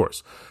 of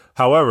course.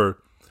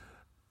 However,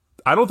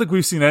 I don't think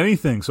we've seen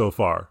anything so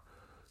far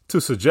to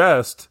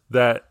suggest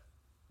that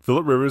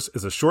Phillip Rivers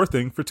is a sure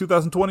thing for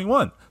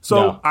 2021. So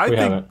No, I we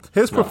think haven't.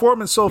 his No.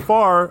 performance so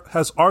far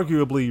has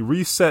arguably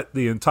reset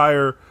the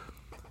entire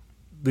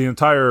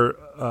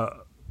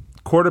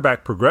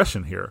quarterback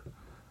progression here,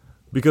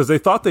 because they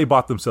thought they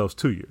bought themselves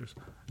 2 years,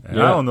 and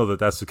I Yeah. don't know that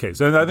that's the case.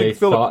 And I think They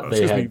thought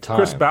they had time.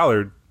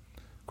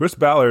 Chris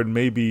Ballard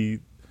may be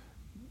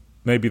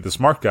the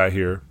smart guy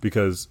here,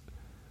 because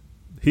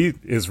he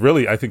is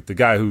really, I think, the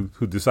guy who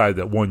decided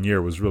that 1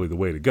 year was really the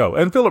way to go.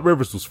 And Phillip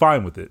Rivers was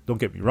fine with it, don't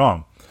get me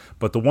wrong.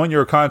 But the 1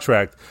 year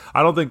contract,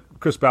 I don't think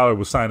Chris Ballard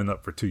was signing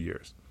up for 2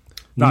 years.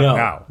 Not no,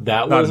 now.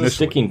 that Not was a initially.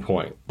 sticking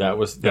point.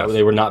 Yes.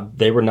 They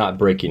were not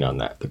breaking on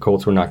that. The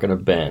Colts were not going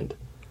to bend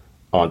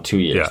on 2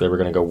 years. Yeah. They were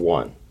going to go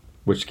one,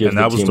 which gives And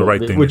that the was team the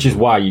right thing Which to is do.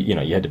 why you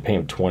had to pay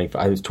him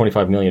 $25. It was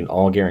 $25 million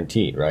all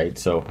guaranteed, right?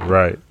 So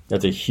Right.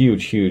 that's a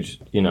huge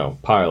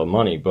pile of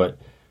money.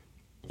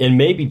 And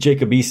maybe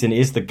Jacob Eason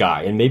is the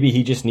guy, and maybe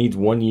he just needs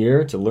 1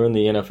 year to learn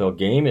the NFL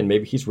game, and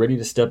maybe he's ready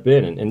to step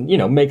in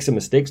and make some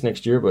mistakes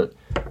next year. But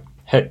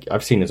heck,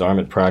 I've seen his arm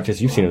in practice.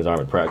 You've seen his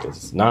arm in practice.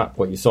 It's not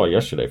what you saw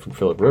yesterday from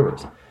Phillip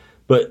Rivers.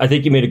 But I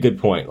think you made a good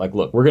point. Like,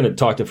 look, we're going to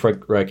talk to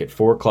Frank Reich at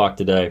 4 o'clock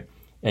today,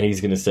 and he's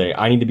going to say,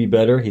 I need to be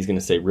better. He's going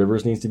to say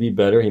Rivers needs to be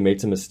better. He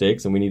made some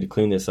mistakes, and we need to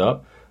clean this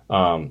up.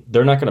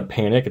 They're not going to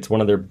panic. It's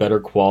one of their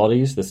better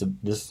qualities, this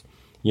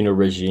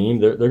regime.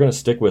 They're going to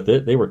stick with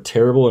it. They were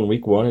terrible in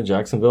week 1 in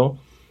Jacksonville,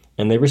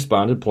 and they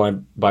responded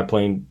by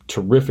playing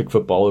terrific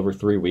football over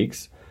 3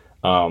 weeks.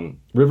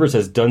 Rivers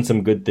has done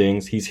some good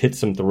things. He's hit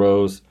some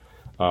throws.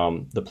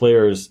 The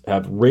players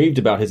have raved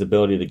about his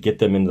ability to get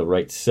them into the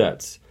right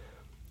sets.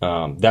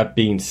 That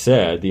being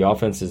said, the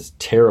offense is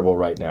terrible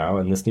right now,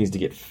 and this needs to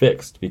get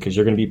fixed, because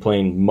you're going to be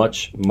playing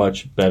much,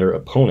 much better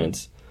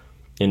opponents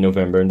in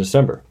November and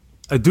December.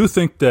 I do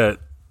think that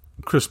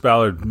Chris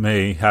Ballard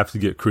may have to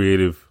get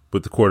creative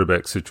with the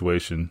quarterback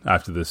situation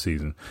after this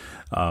season.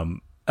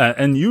 And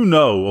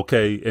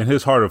okay, in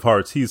his heart of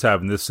hearts, he's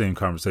having this same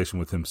conversation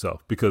with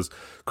himself, because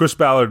Chris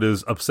Ballard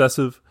is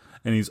obsessive,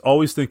 and he's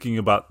always thinking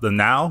about the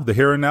now, the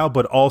here and now,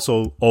 but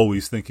also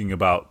always thinking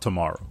about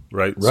tomorrow,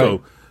 right?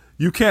 So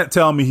you can't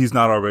tell me he's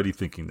not already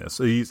thinking this.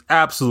 He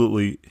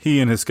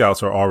and his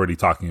scouts are already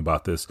talking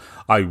about this.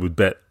 I would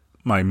bet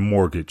my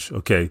mortgage,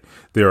 okay,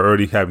 they're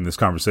already having this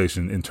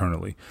conversation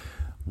internally.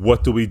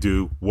 What do we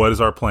do? What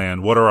is our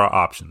plan? What are our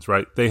options,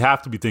 right? They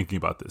have to be thinking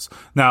about this.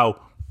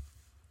 Now,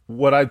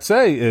 what I'd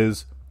say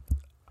is,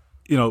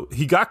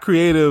 he got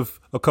creative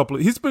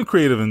he's been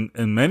creative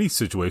in many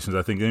situations,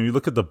 I think. And you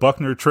look at the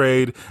Buckner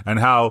trade and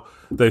how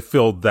they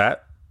filled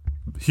that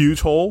huge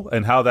hole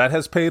and how that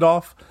has paid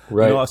off.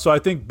 Right. So I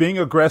think being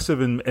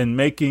aggressive and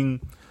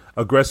making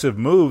aggressive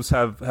moves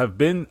have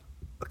been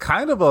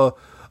kind of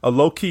a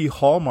low-key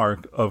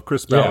hallmark of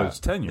Chris Ballard's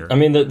tenure. I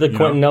mean, the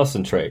Quentin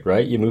Nelson trade,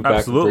 right? You move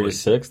back from 3 to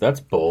 6. That's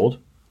bold.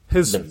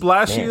 His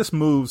flashiest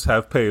moves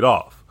have paid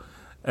off.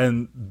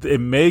 And it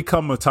may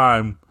come a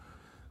time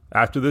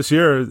after this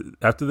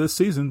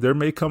season, there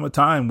may come a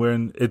time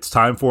when it's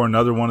time for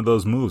another one of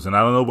those moves. And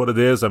I don't know what it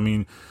is. I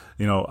mean,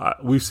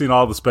 we've seen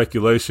all the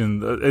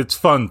speculation. It's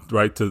fun,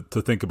 right, to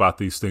think about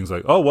these things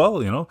like, oh,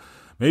 well,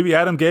 maybe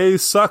Adam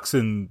Gase sucks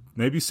and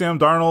maybe Sam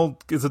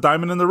Darnold is a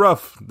diamond in the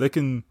rough. They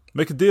can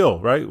make a deal,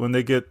 right, when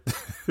they get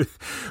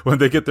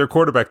their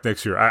quarterback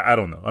next year. I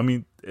don't know. I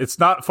mean, it's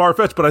not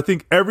far-fetched, but I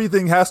think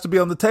everything has to be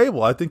on the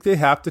table. I think they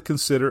have to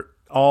consider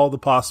all the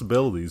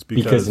possibilities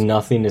because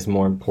nothing is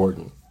more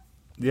important.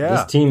 Yeah,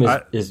 this team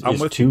is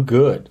too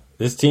good.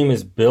 This team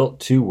is built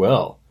too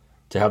well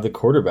to have the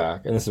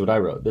quarterback, and this is what I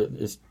wrote.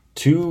 It's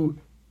too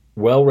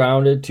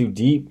well-rounded, too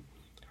deep,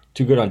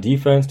 too good on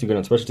defense, too good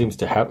on special teams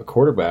to have a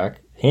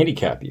quarterback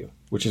handicap you,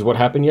 which is what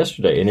happened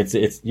yesterday. And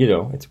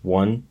it's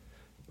one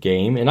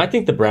game, and I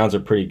think the Browns are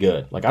pretty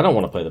good. Like, I don't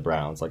want to play the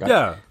Browns.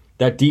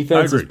 That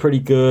defense is pretty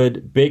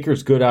good.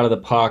 Baker's good out of the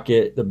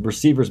pocket. The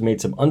receivers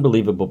made some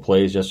unbelievable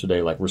plays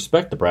yesterday. Like,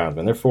 respect the Browns,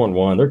 man. They're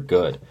 4-1. They're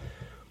good.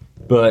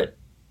 But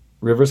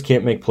Rivers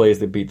can't make plays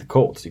that beat the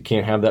Colts. You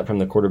can't have that from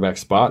the quarterback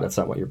spot. That's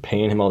not what you're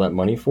paying him all that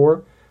money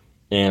for.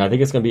 And I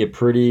think it's going to be a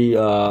pretty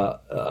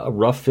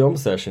rough film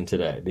session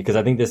today, because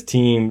I think this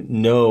team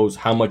knows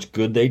how much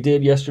good they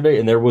did yesterday,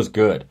 and there was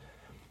good.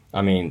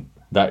 I mean,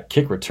 that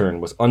kick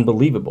return was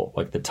unbelievable.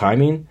 Like, the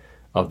timing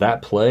of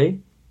that play,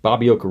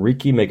 Bobby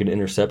Okereke making an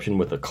interception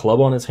with a club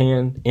on his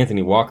hand,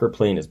 Anthony Walker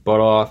playing his butt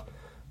off,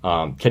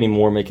 Kenny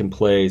Moore making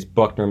plays,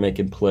 Buckner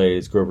making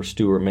plays, Grover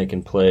Stewart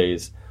making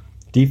plays.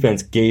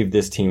 Defense gave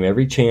this team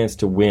every chance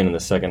to win in the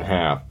second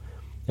half,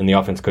 and the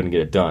offense couldn't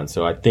get it done.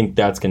 So I think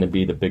that's going to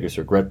be the biggest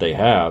regret they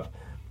have.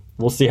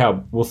 We'll see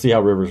how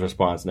Rivers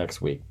responds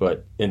next week.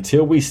 But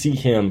until we see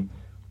him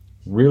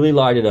really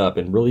light it up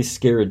and really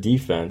scare a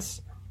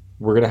defense,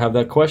 we're going to have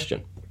that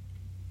question.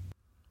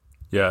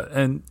 Yeah,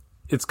 and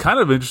it's kind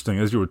of interesting,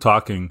 as you were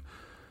talking,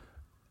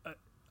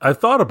 I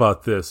thought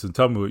about this, and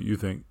tell me what you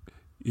think.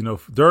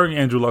 During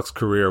Andrew Luck's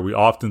career, we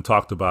often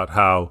talked about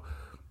how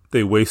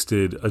they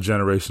wasted a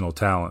generational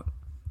talent.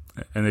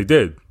 And they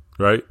did,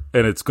 right?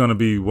 And it's going to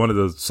be one of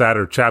the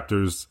sadder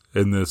chapters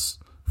in this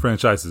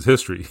franchise's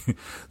history,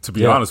 to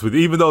be honest with you.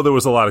 Even though there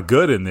was a lot of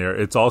good in there,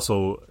 it's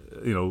also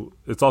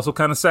it's also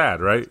kind of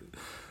sad, right?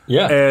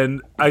 Yeah.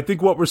 And I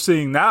think what we're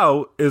seeing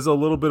now is a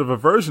little bit of a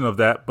version of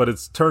that, but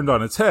it's turned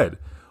on its head.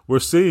 We're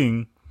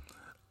seeing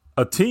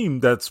a team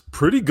that's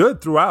pretty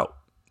good throughout,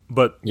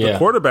 but the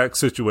quarterback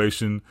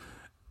situation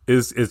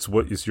is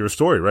your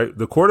story, right?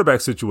 The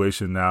quarterback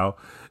situation now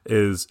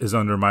is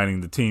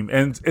undermining the team,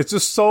 and it's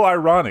just so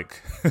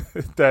ironic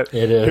that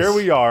it is. Here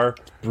we are,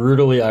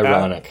 brutally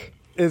ironic.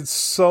 It's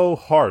so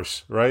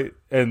harsh, right?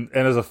 And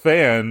as a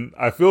fan,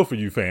 I feel for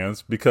you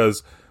fans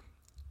because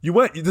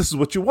this is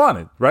what you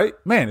wanted, right?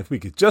 Man, if we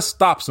could just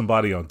stop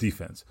somebody on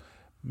defense,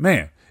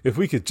 man, if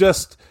we could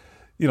just,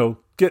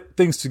 get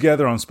things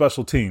together on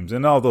special teams.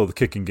 And although the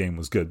kicking game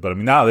was good, but I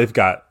mean, now they've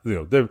got,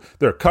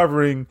 they're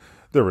covering,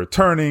 they're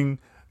returning,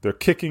 they're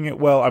kicking it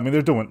well. I mean,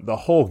 they're doing the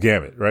whole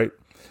gamut, right?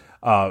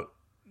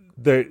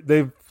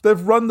 They've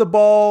run the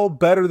ball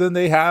better than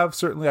they have,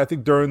 certainly, I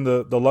think, during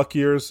the luck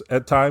years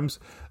at times,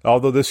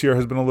 although this year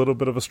has been a little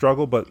bit of a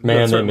struggle. But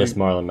man, they miss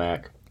Marlon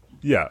Mack.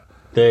 Yeah.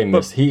 They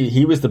miss.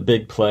 He was the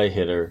big play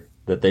hitter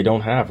that they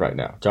don't have right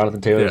now. Jonathan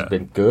Taylor's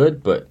been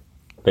good, but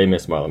they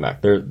miss Marlon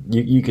Mack.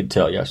 You could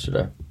tell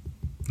yesterday.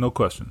 No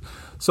question.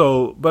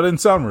 So, but in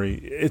summary,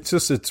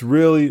 it's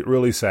really,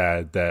 really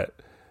sad that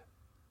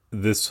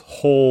this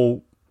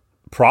whole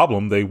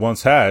problem they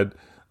once had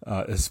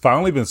has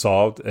finally been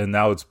solved, and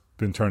now it's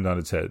been turned on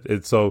its head.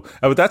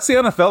 But that's the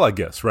NFL, I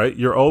guess, right?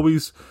 You're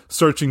always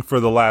searching for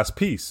the last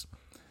piece.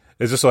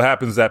 It just so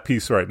happens that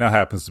piece right now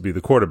happens to be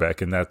the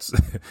quarterback, and that's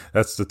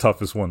that's the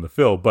toughest one to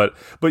fill. But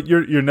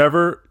you're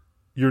never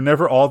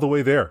all the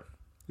way there.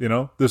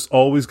 There's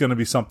always going to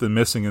be something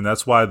missing, and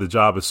that's why the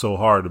job is so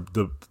hard.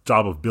 The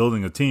job of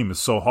building a team is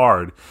so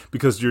hard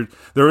because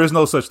there is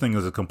no such thing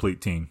as a complete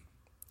team,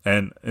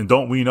 and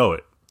don't we know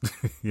it?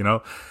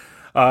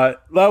 I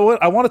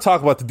want to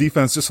talk about the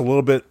defense just a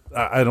little bit.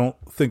 I don't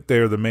think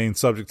they're the main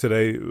subject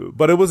today,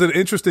 but it was an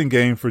interesting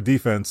game for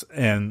defense,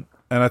 and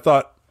I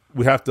thought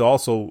we have to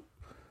also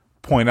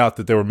point out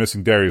that they were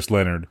missing Darius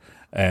Leonard,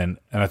 and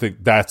I think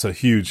that's a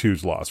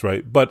huge loss,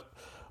 right? But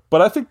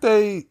I think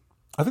they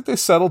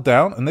settled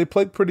down and they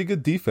played pretty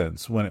good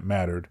defense when it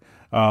mattered.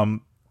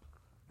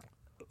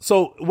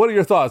 So what are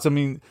your thoughts? I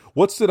mean,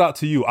 what stood out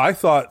to you?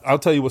 I'll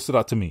tell you what stood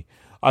out to me.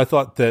 I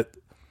thought that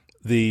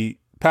the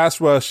pass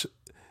rush,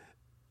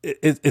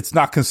 it's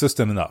not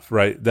consistent enough,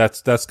 right?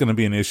 That's going to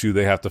be an issue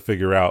they have to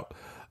figure out.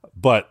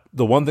 But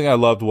the one thing I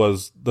loved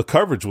was the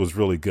coverage was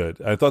really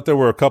good. I thought there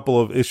were a couple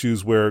of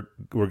issues where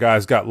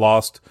guys got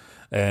lost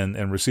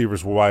and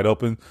receivers were wide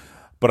open.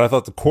 But I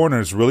thought the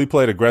corners really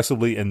played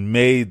aggressively and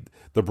made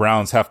the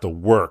Browns have to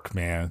work,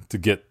 man, to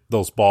get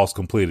those balls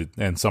completed.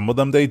 And some of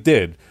them they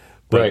did.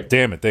 But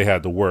damn it, they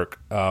had to work.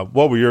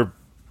 What were your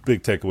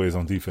big takeaways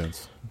on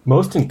defense?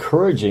 Most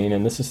encouraging,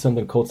 and this is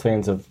something Colts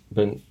fans have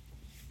been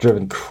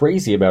driven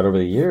crazy about over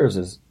the years,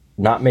 is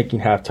not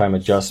making halftime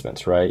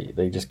adjustments, right?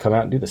 They just come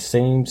out and do the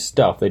same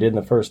stuff they did in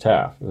the first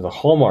half. It was a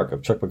hallmark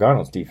of Chuck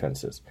Pagano's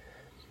defenses.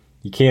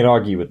 You can't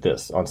argue with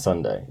this on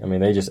Sunday. I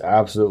mean, they just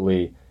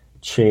absolutely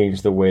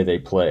changed the way they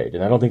played.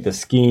 And I don't think the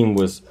scheme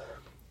was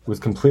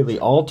completely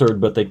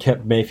altered, but they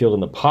kept Mayfield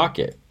in the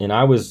pocket. And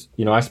I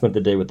spent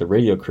the day with the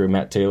radio crew,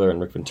 Matt Taylor and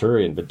Rick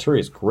Venturi, and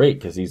Venturi is great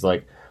because he's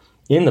like,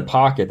 in the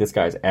pocket, this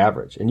guy's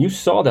average. And you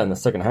saw that in the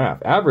second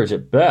half. Average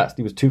at best.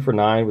 He was 2 for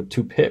 9 with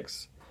 2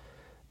 picks.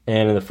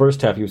 And in the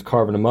first half, he was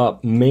carving them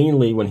up,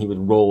 mainly when he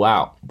would roll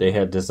out. They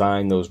had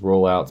designed those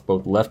rollouts,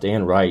 both left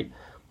and right.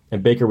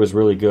 And Baker was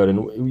really good.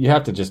 And you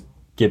have to just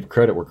give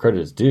credit where credit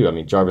is due. I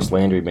mean, Jarvis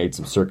Landry made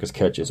some circus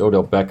catches.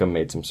 Odell Beckham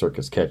made some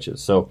circus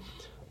catches. So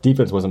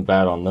defense wasn't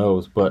bad on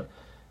those. But,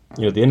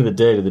 at the end of the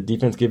day, did the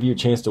defense give you a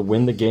chance to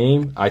win the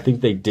game? I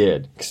think they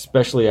did,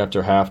 especially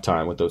after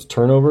halftime with those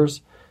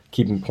turnovers,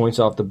 keeping points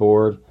off the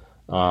board.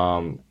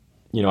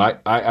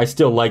 I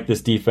still like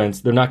this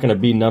defense. They're not going to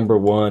be number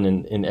one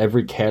in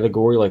every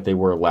category like they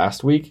were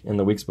last week and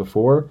the weeks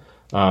before.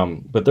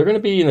 But they're going to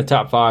be in the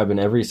top 5 in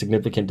every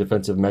significant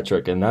defensive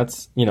metric. And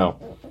that's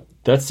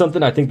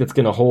something I think that's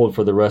going to hold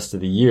for the rest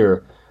of the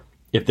year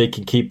if they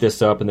can keep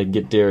this up and they can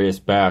get Darius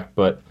back.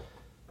 But,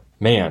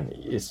 man,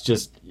 it's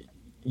just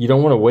you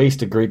don't want to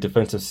waste a great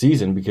defensive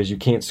season because you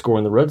can't score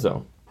in the red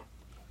zone.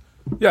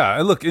 Yeah,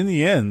 and look, in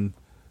the end,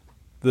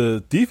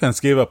 the defense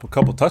gave up a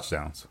couple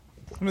touchdowns.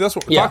 I mean, that's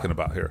what we're talking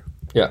about here.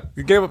 Yeah.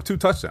 You gave up 2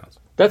 touchdowns.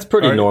 That's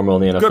pretty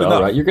normal in the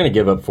NFL, right? You're going to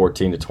give up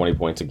 14 to 20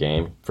 points a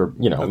game for,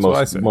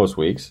 most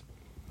weeks.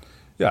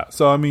 Yeah.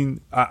 So, I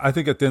mean, I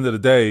think at the end of the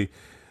day,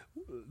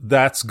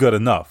 that's good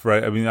enough,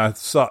 right? I mean, I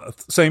saw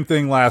same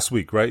thing last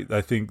week, right?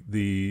 I think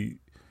the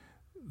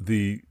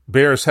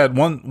Bears had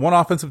one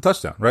offensive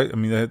touchdown, right? I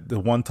mean, they had the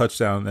 1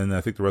 touchdown, and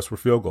I think the rest were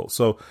field goals.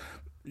 So,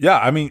 yeah,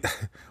 I mean,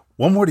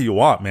 what more do you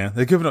want, man?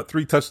 They've given up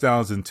 3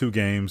 touchdowns in 2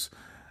 games.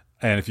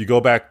 And if you go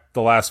back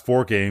the last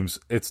 4 games,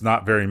 it's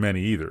not very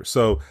many either.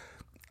 So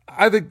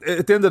I think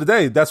at the end of the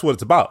day, that's what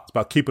it's about. It's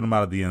about keeping them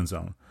out of the end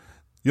zone.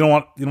 You don't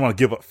want to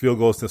give up field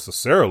goals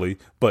necessarily,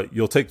 but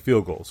you'll take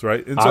field goals,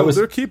 right? And so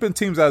they're keeping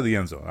teams out of the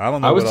end zone. I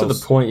don't know. I was to the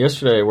point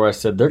yesterday where I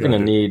said they're going to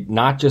need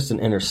not just an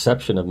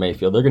interception of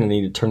Mayfield. They're going to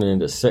need to turn it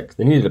into 6.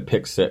 They needed a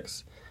pick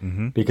 6.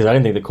 because I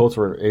didn't think the Colts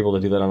were able to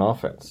do that on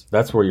offense.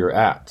 That's where you're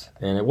at.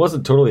 And it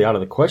wasn't totally out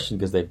of the question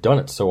because they've done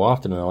it so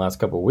often in the last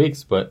couple of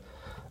weeks. But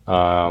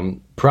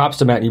props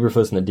to Matt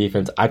Eberflus and the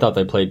defense. I thought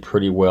they played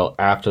pretty well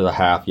after the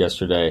half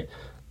yesterday.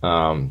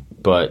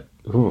 But,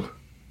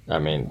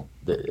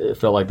 it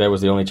felt like that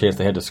was the only chance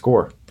they had to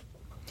score.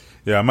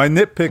 Yeah, my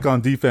nitpick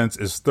on defense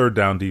is third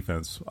down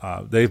defense.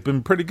 They've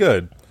been pretty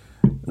good.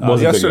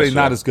 Yesterday,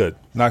 not as good.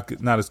 Not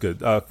as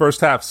good.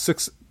 First half,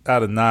 6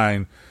 out of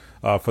 9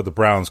 for the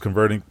Browns,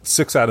 converting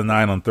 6 out of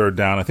 9 on third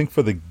down. I think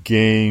for the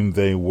game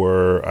they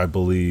were, I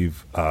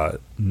believe,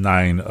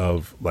 9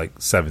 of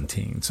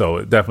 17. So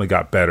it definitely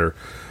got better.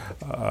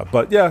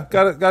 But yeah,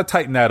 got to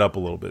tighten that up a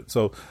little bit.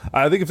 So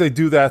I think if they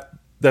do that,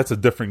 that's a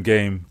different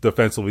game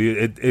defensively.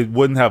 It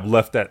wouldn't have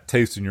left that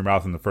taste in your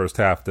mouth in the first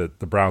half that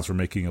the Browns were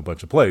making a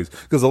bunch of plays,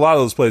 because a lot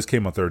of those plays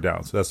came on third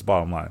down. So that's the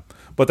bottom line.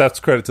 But that's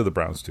credit to the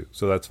Browns too.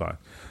 So that's fine.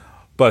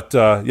 But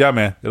yeah,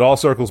 man, it all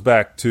circles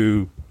back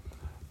to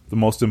the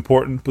most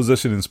important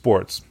position in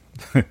sports.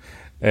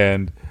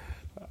 And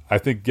I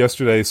think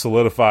yesterday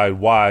solidified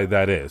why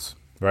that is,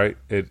 right?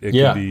 It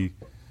can be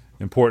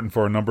important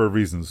for a number of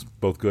reasons,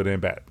 both good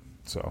and bad.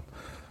 So,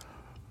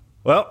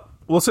 well,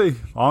 we'll see.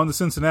 On to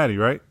Cincinnati,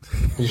 right?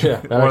 Yeah,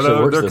 that actually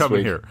works they're this coming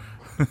week. here.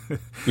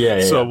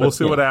 Yeah. So we'll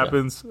see what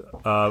happens.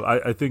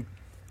 I think,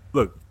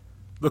 look,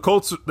 the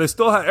Colts, they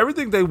still have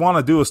everything they want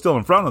to do is still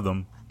in front of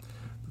them.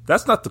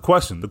 That's not the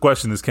question. The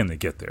question is, can they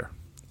get there?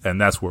 And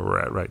that's where we're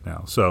at right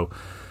now. So,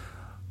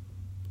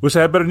 wish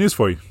I had better news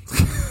for you.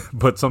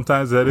 But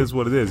sometimes that is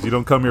what it is. You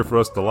don't come here for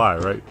us to lie,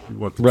 right? You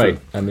want the right.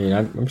 truth. I mean,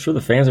 I'm sure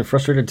the fans are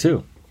frustrated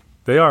too.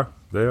 They are.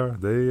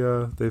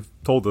 They've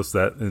told us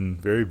that in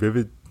very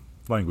vivid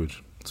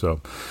language.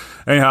 So,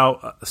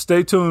 anyhow,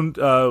 stay tuned.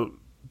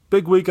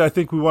 Big week. I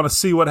think we want to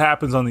see what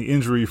happens on the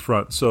injury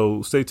front.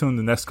 So stay tuned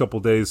the next couple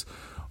of days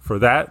for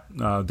that.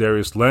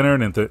 Darius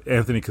Leonard and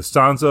Anthony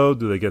Costanzo,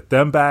 do they get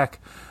them back?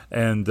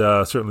 And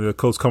certainly the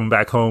Colts coming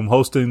back home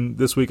hosting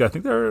this week. I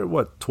think there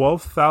are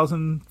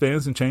 12,000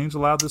 fans and change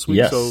allowed this week.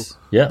 Yes. So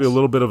yes. It'll be a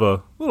little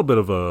bit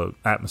of a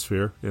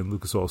atmosphere in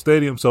Lucas Oil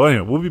Stadium. So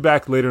anyway, we'll be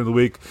back later in the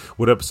week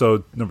with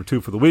episode number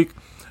 2 for the week,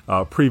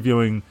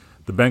 previewing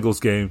the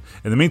Bengals game.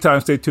 In the meantime,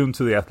 stay tuned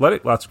to The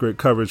Athletic. Lots of great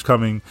coverage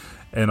coming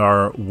in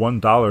our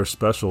 $1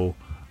 special.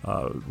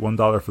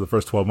 $1 for the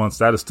first 12 months.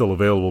 That is still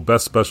available.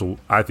 Best special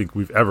I think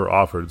we've ever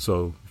offered.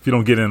 So if you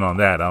don't get in on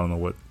that, I don't know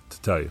what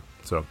to tell you.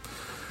 So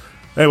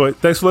anyway,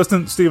 thanks for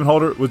listening. Stephen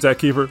Holder with Zach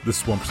Kiefer.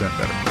 This is 1%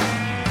 Better.